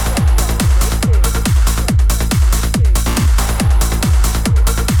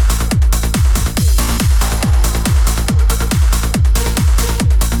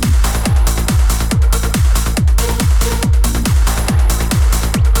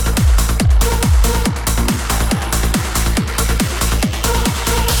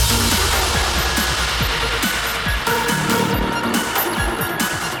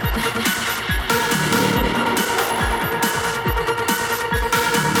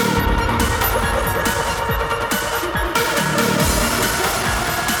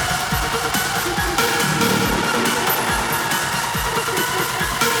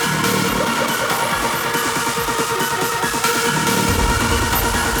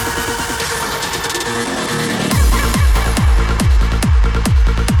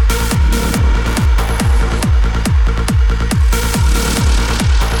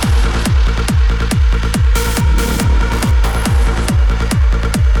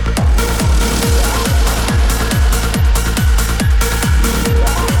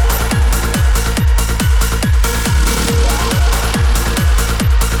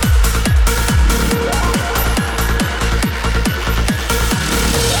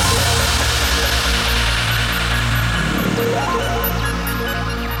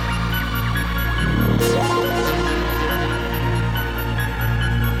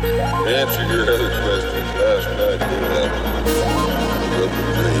 Answer your other questions last night did happen. It was a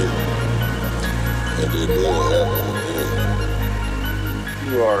dream. And it will happen again.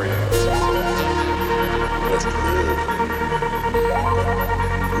 Who are you? That's true.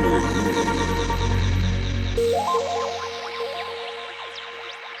 Who are you?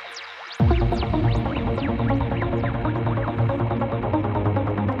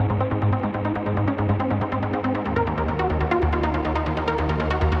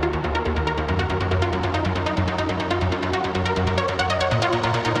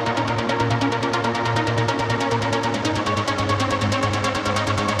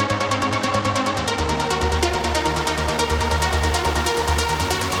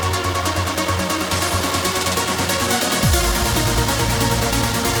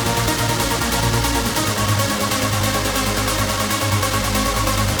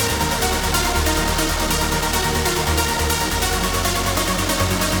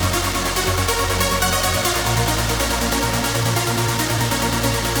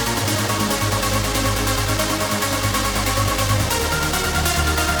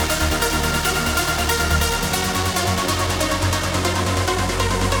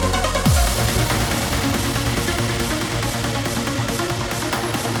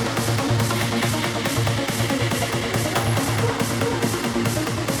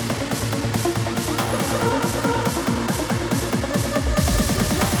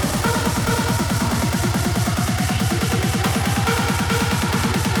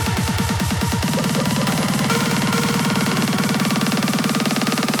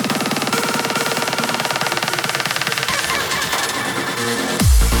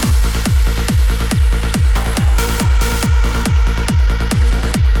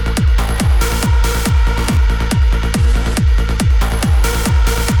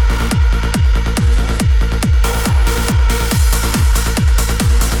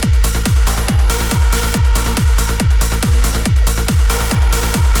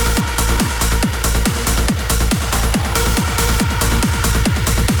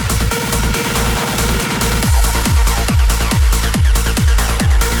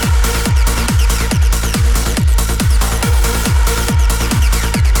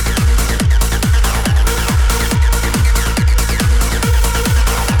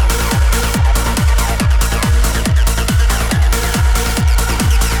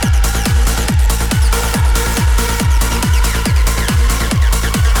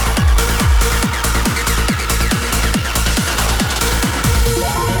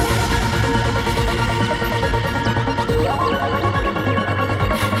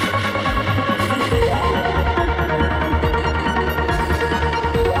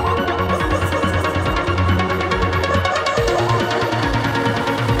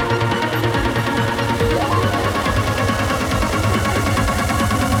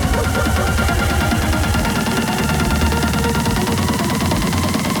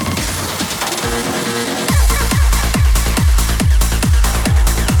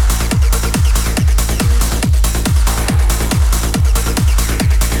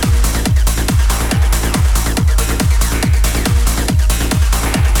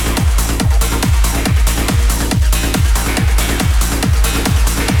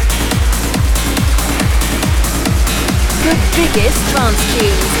 trance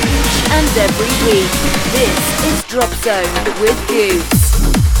tunes each and every week. This is Drop Zone with Goots.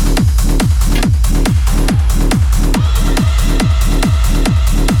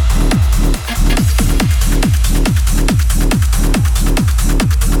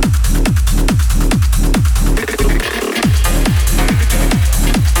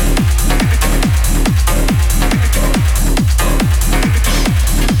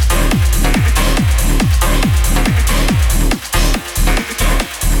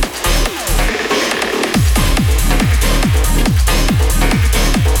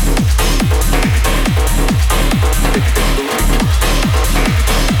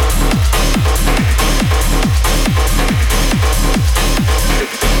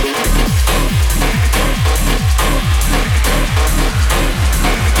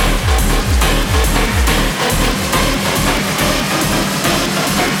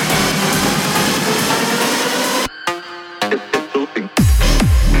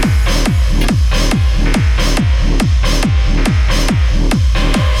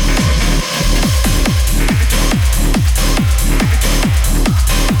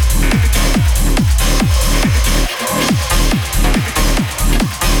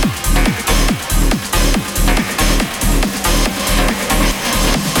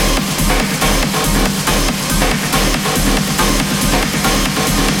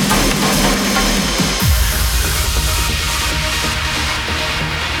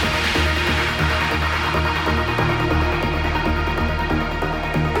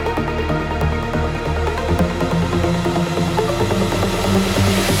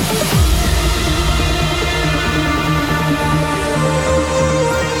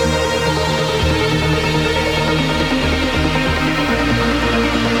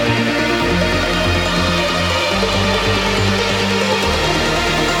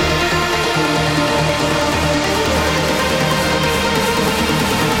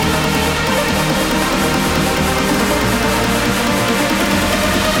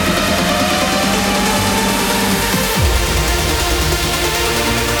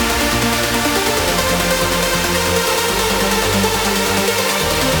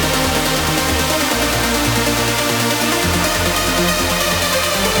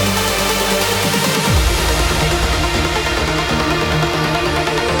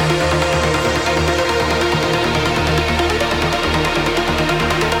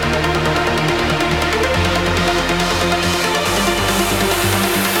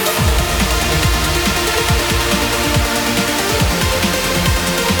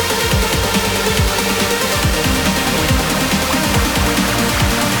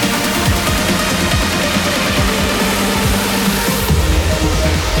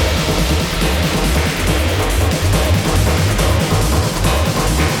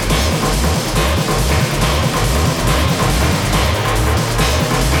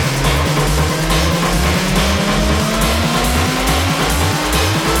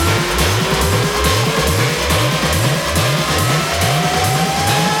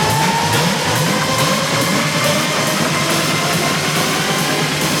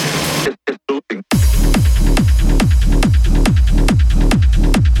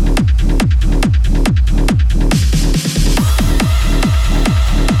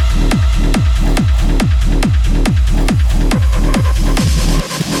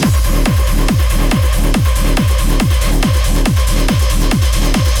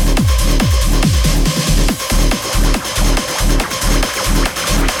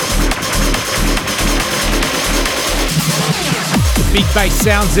 Bass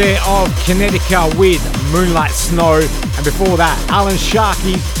sounds there of Kinetica with Moonlight Snow, and before that Alan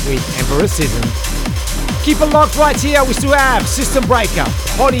Sharkey with Emperorcism. Keep it locked right here, we still have System Breaker,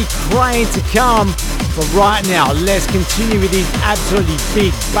 Potty Crane to come, but right now let's continue with these absolutely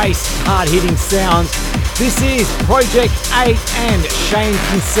big bass hard hitting sounds. This is Project 8 and Shane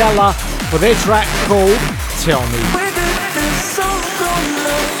Kinsella for their track called Tell Me.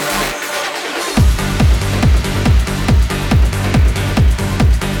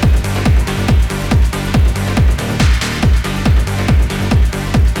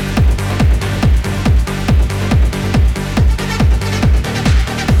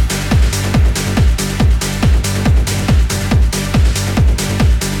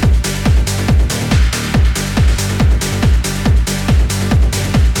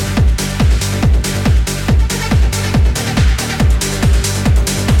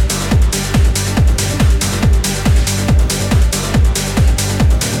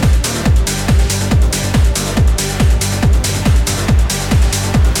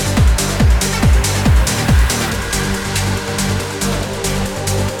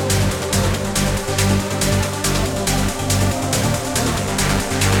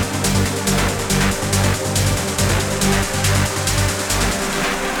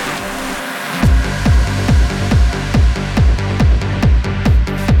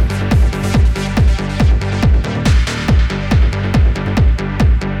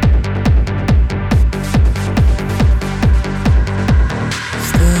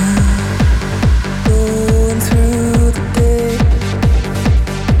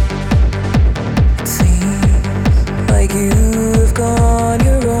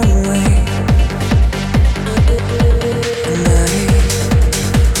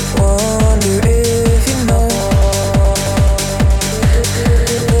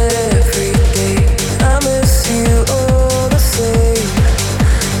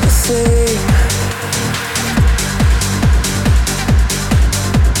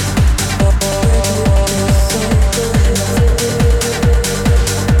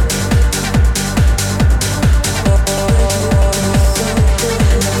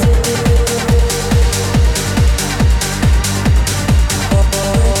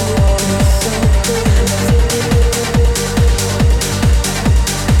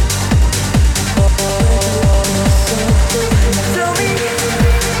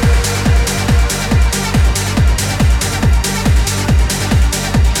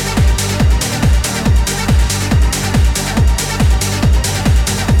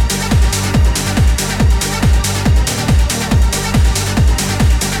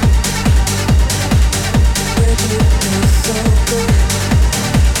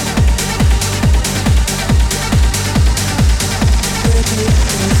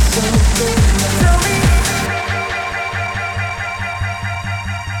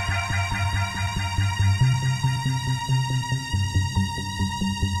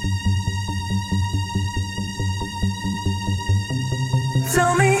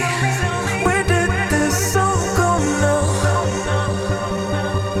 Tell me, where did this all go now?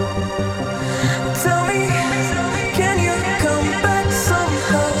 Tell me, can you come back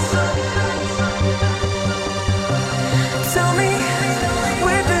somehow? Tell me,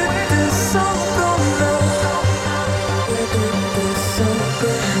 where did this all go now? Where did this all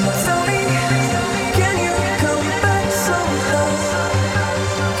go now? Tell me, can you come back somehow?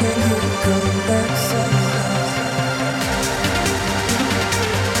 Can you come back somehow?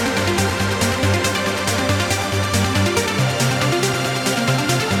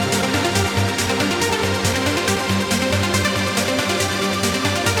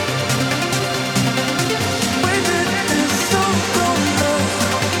 Where did this all go now?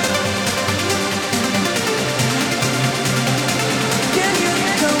 Can you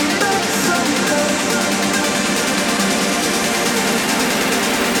come back somehow?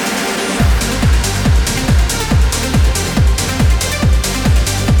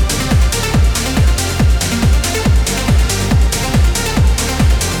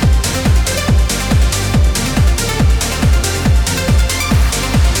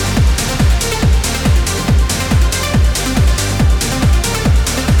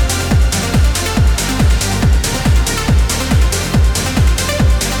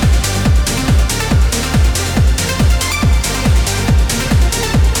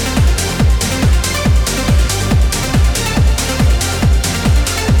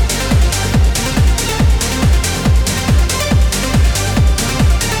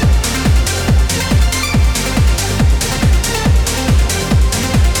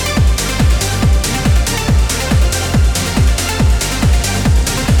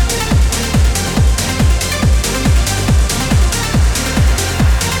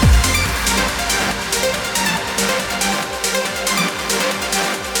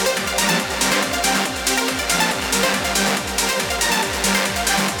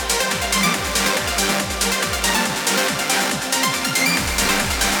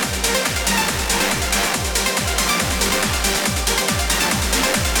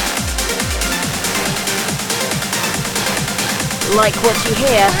 Like what you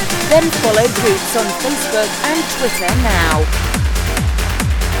hear? Then follow Goots on Facebook and Twitter now.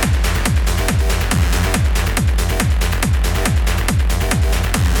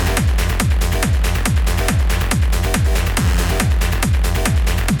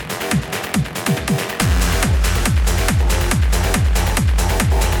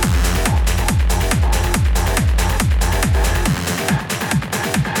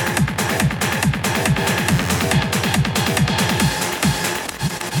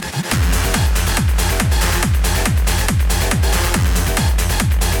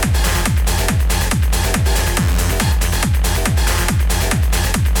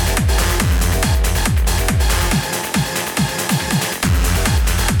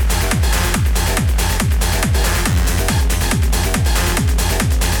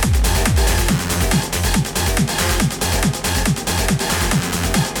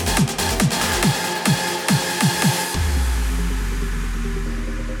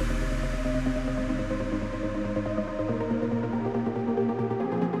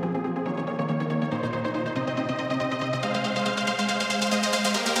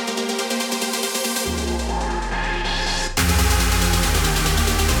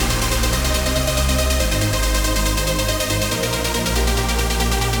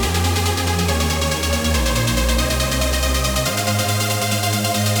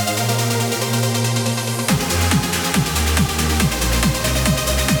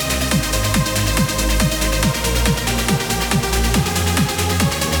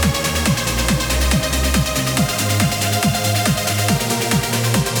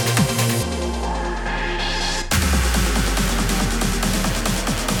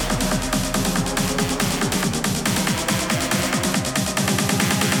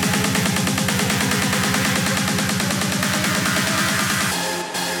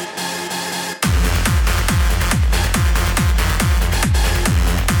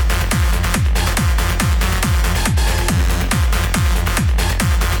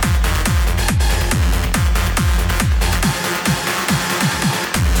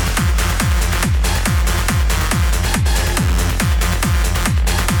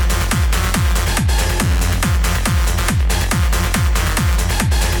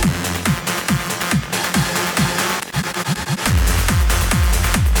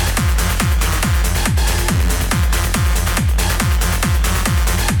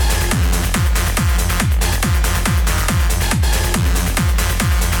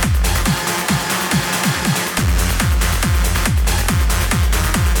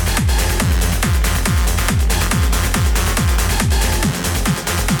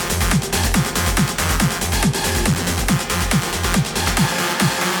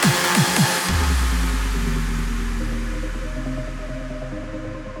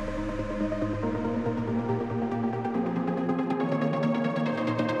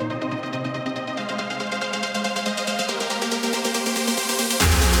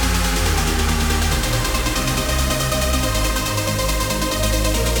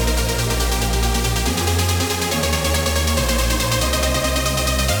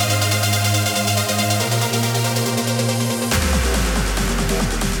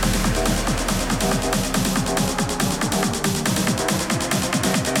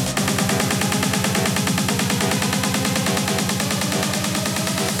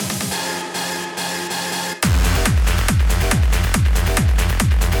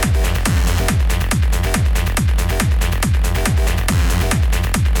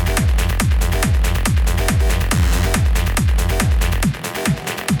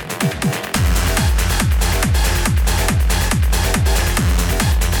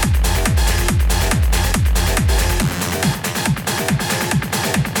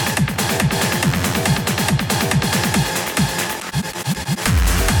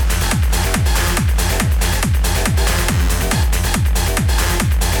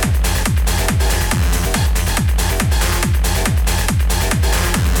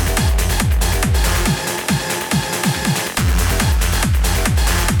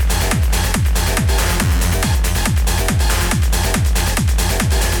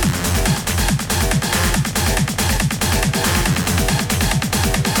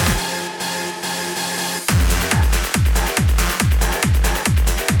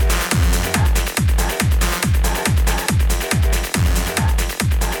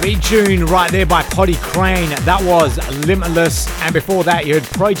 Big tune right there by Potty Crane. That was Limitless. And before that, you heard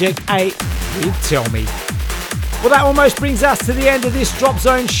Project 8 with Tell Me. Well, that almost brings us to the end of this Drop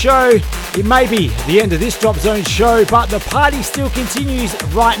Zone show. It may be the end of this Drop Zone show, but the party still continues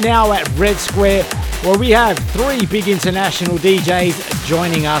right now at Red Square, where we have 3 big international DJs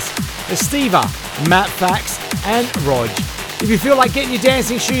joining us: Estiva, Matt Fax, and Rog. If you feel like getting your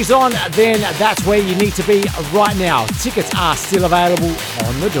dancing shoes on, then that's where you need to be right now. Tickets are still available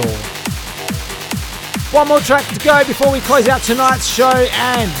on the door. One more track to go before we close out tonight's show,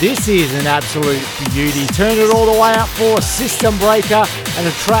 and this is an absolute beauty. Turn it all the way up for System Breaker and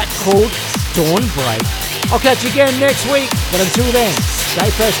a track called Dawn Break. I'll catch you again next week, but until then,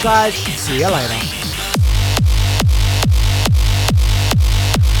 stay fresh, guys. See you later.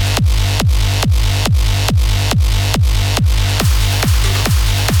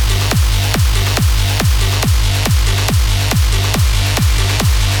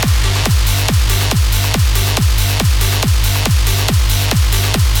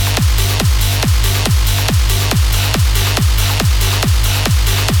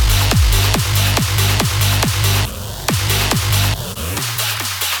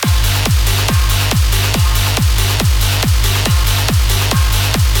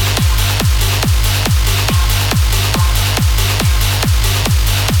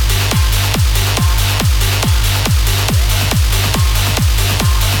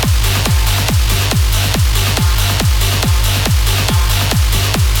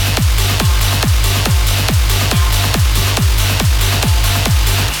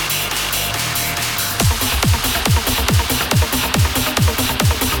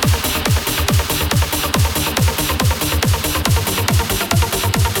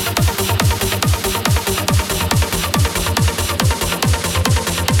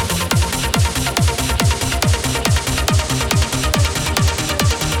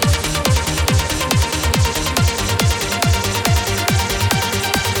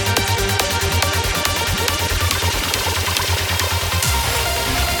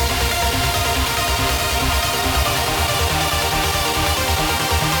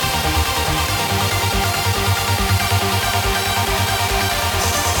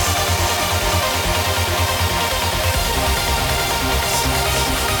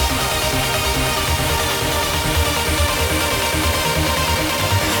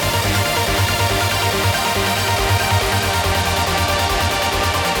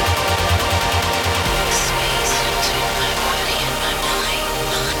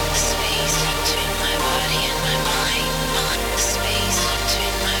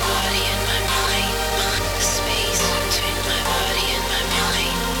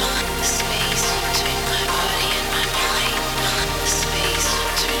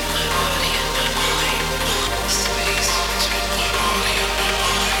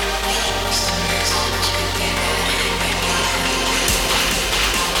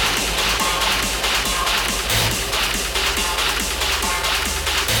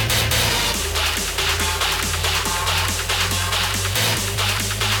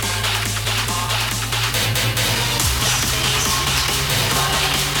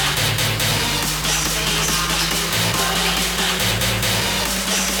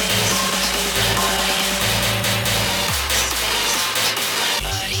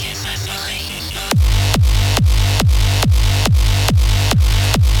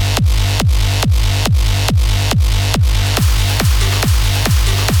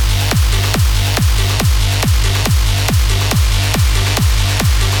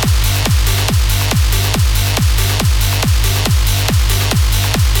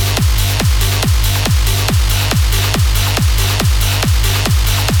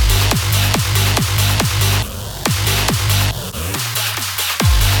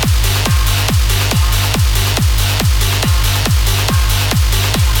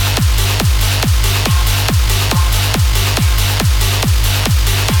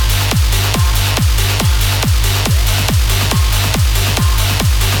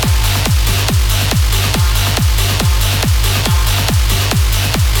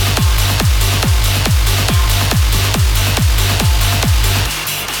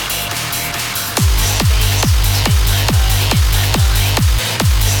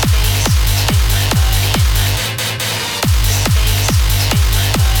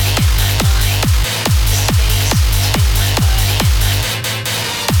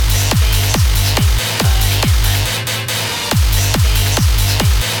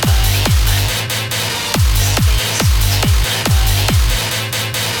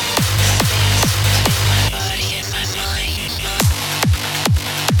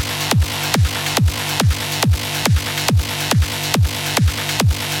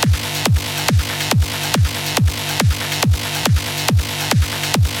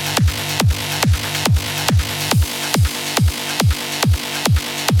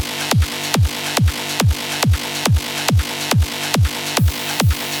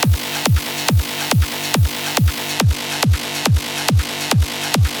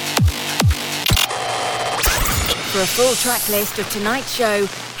 For a full track list of tonight's show,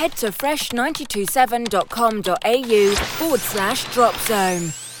 head to fresh927.com.au/Drop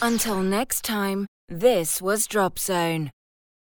Zone. Until next time, this was Drop Zone.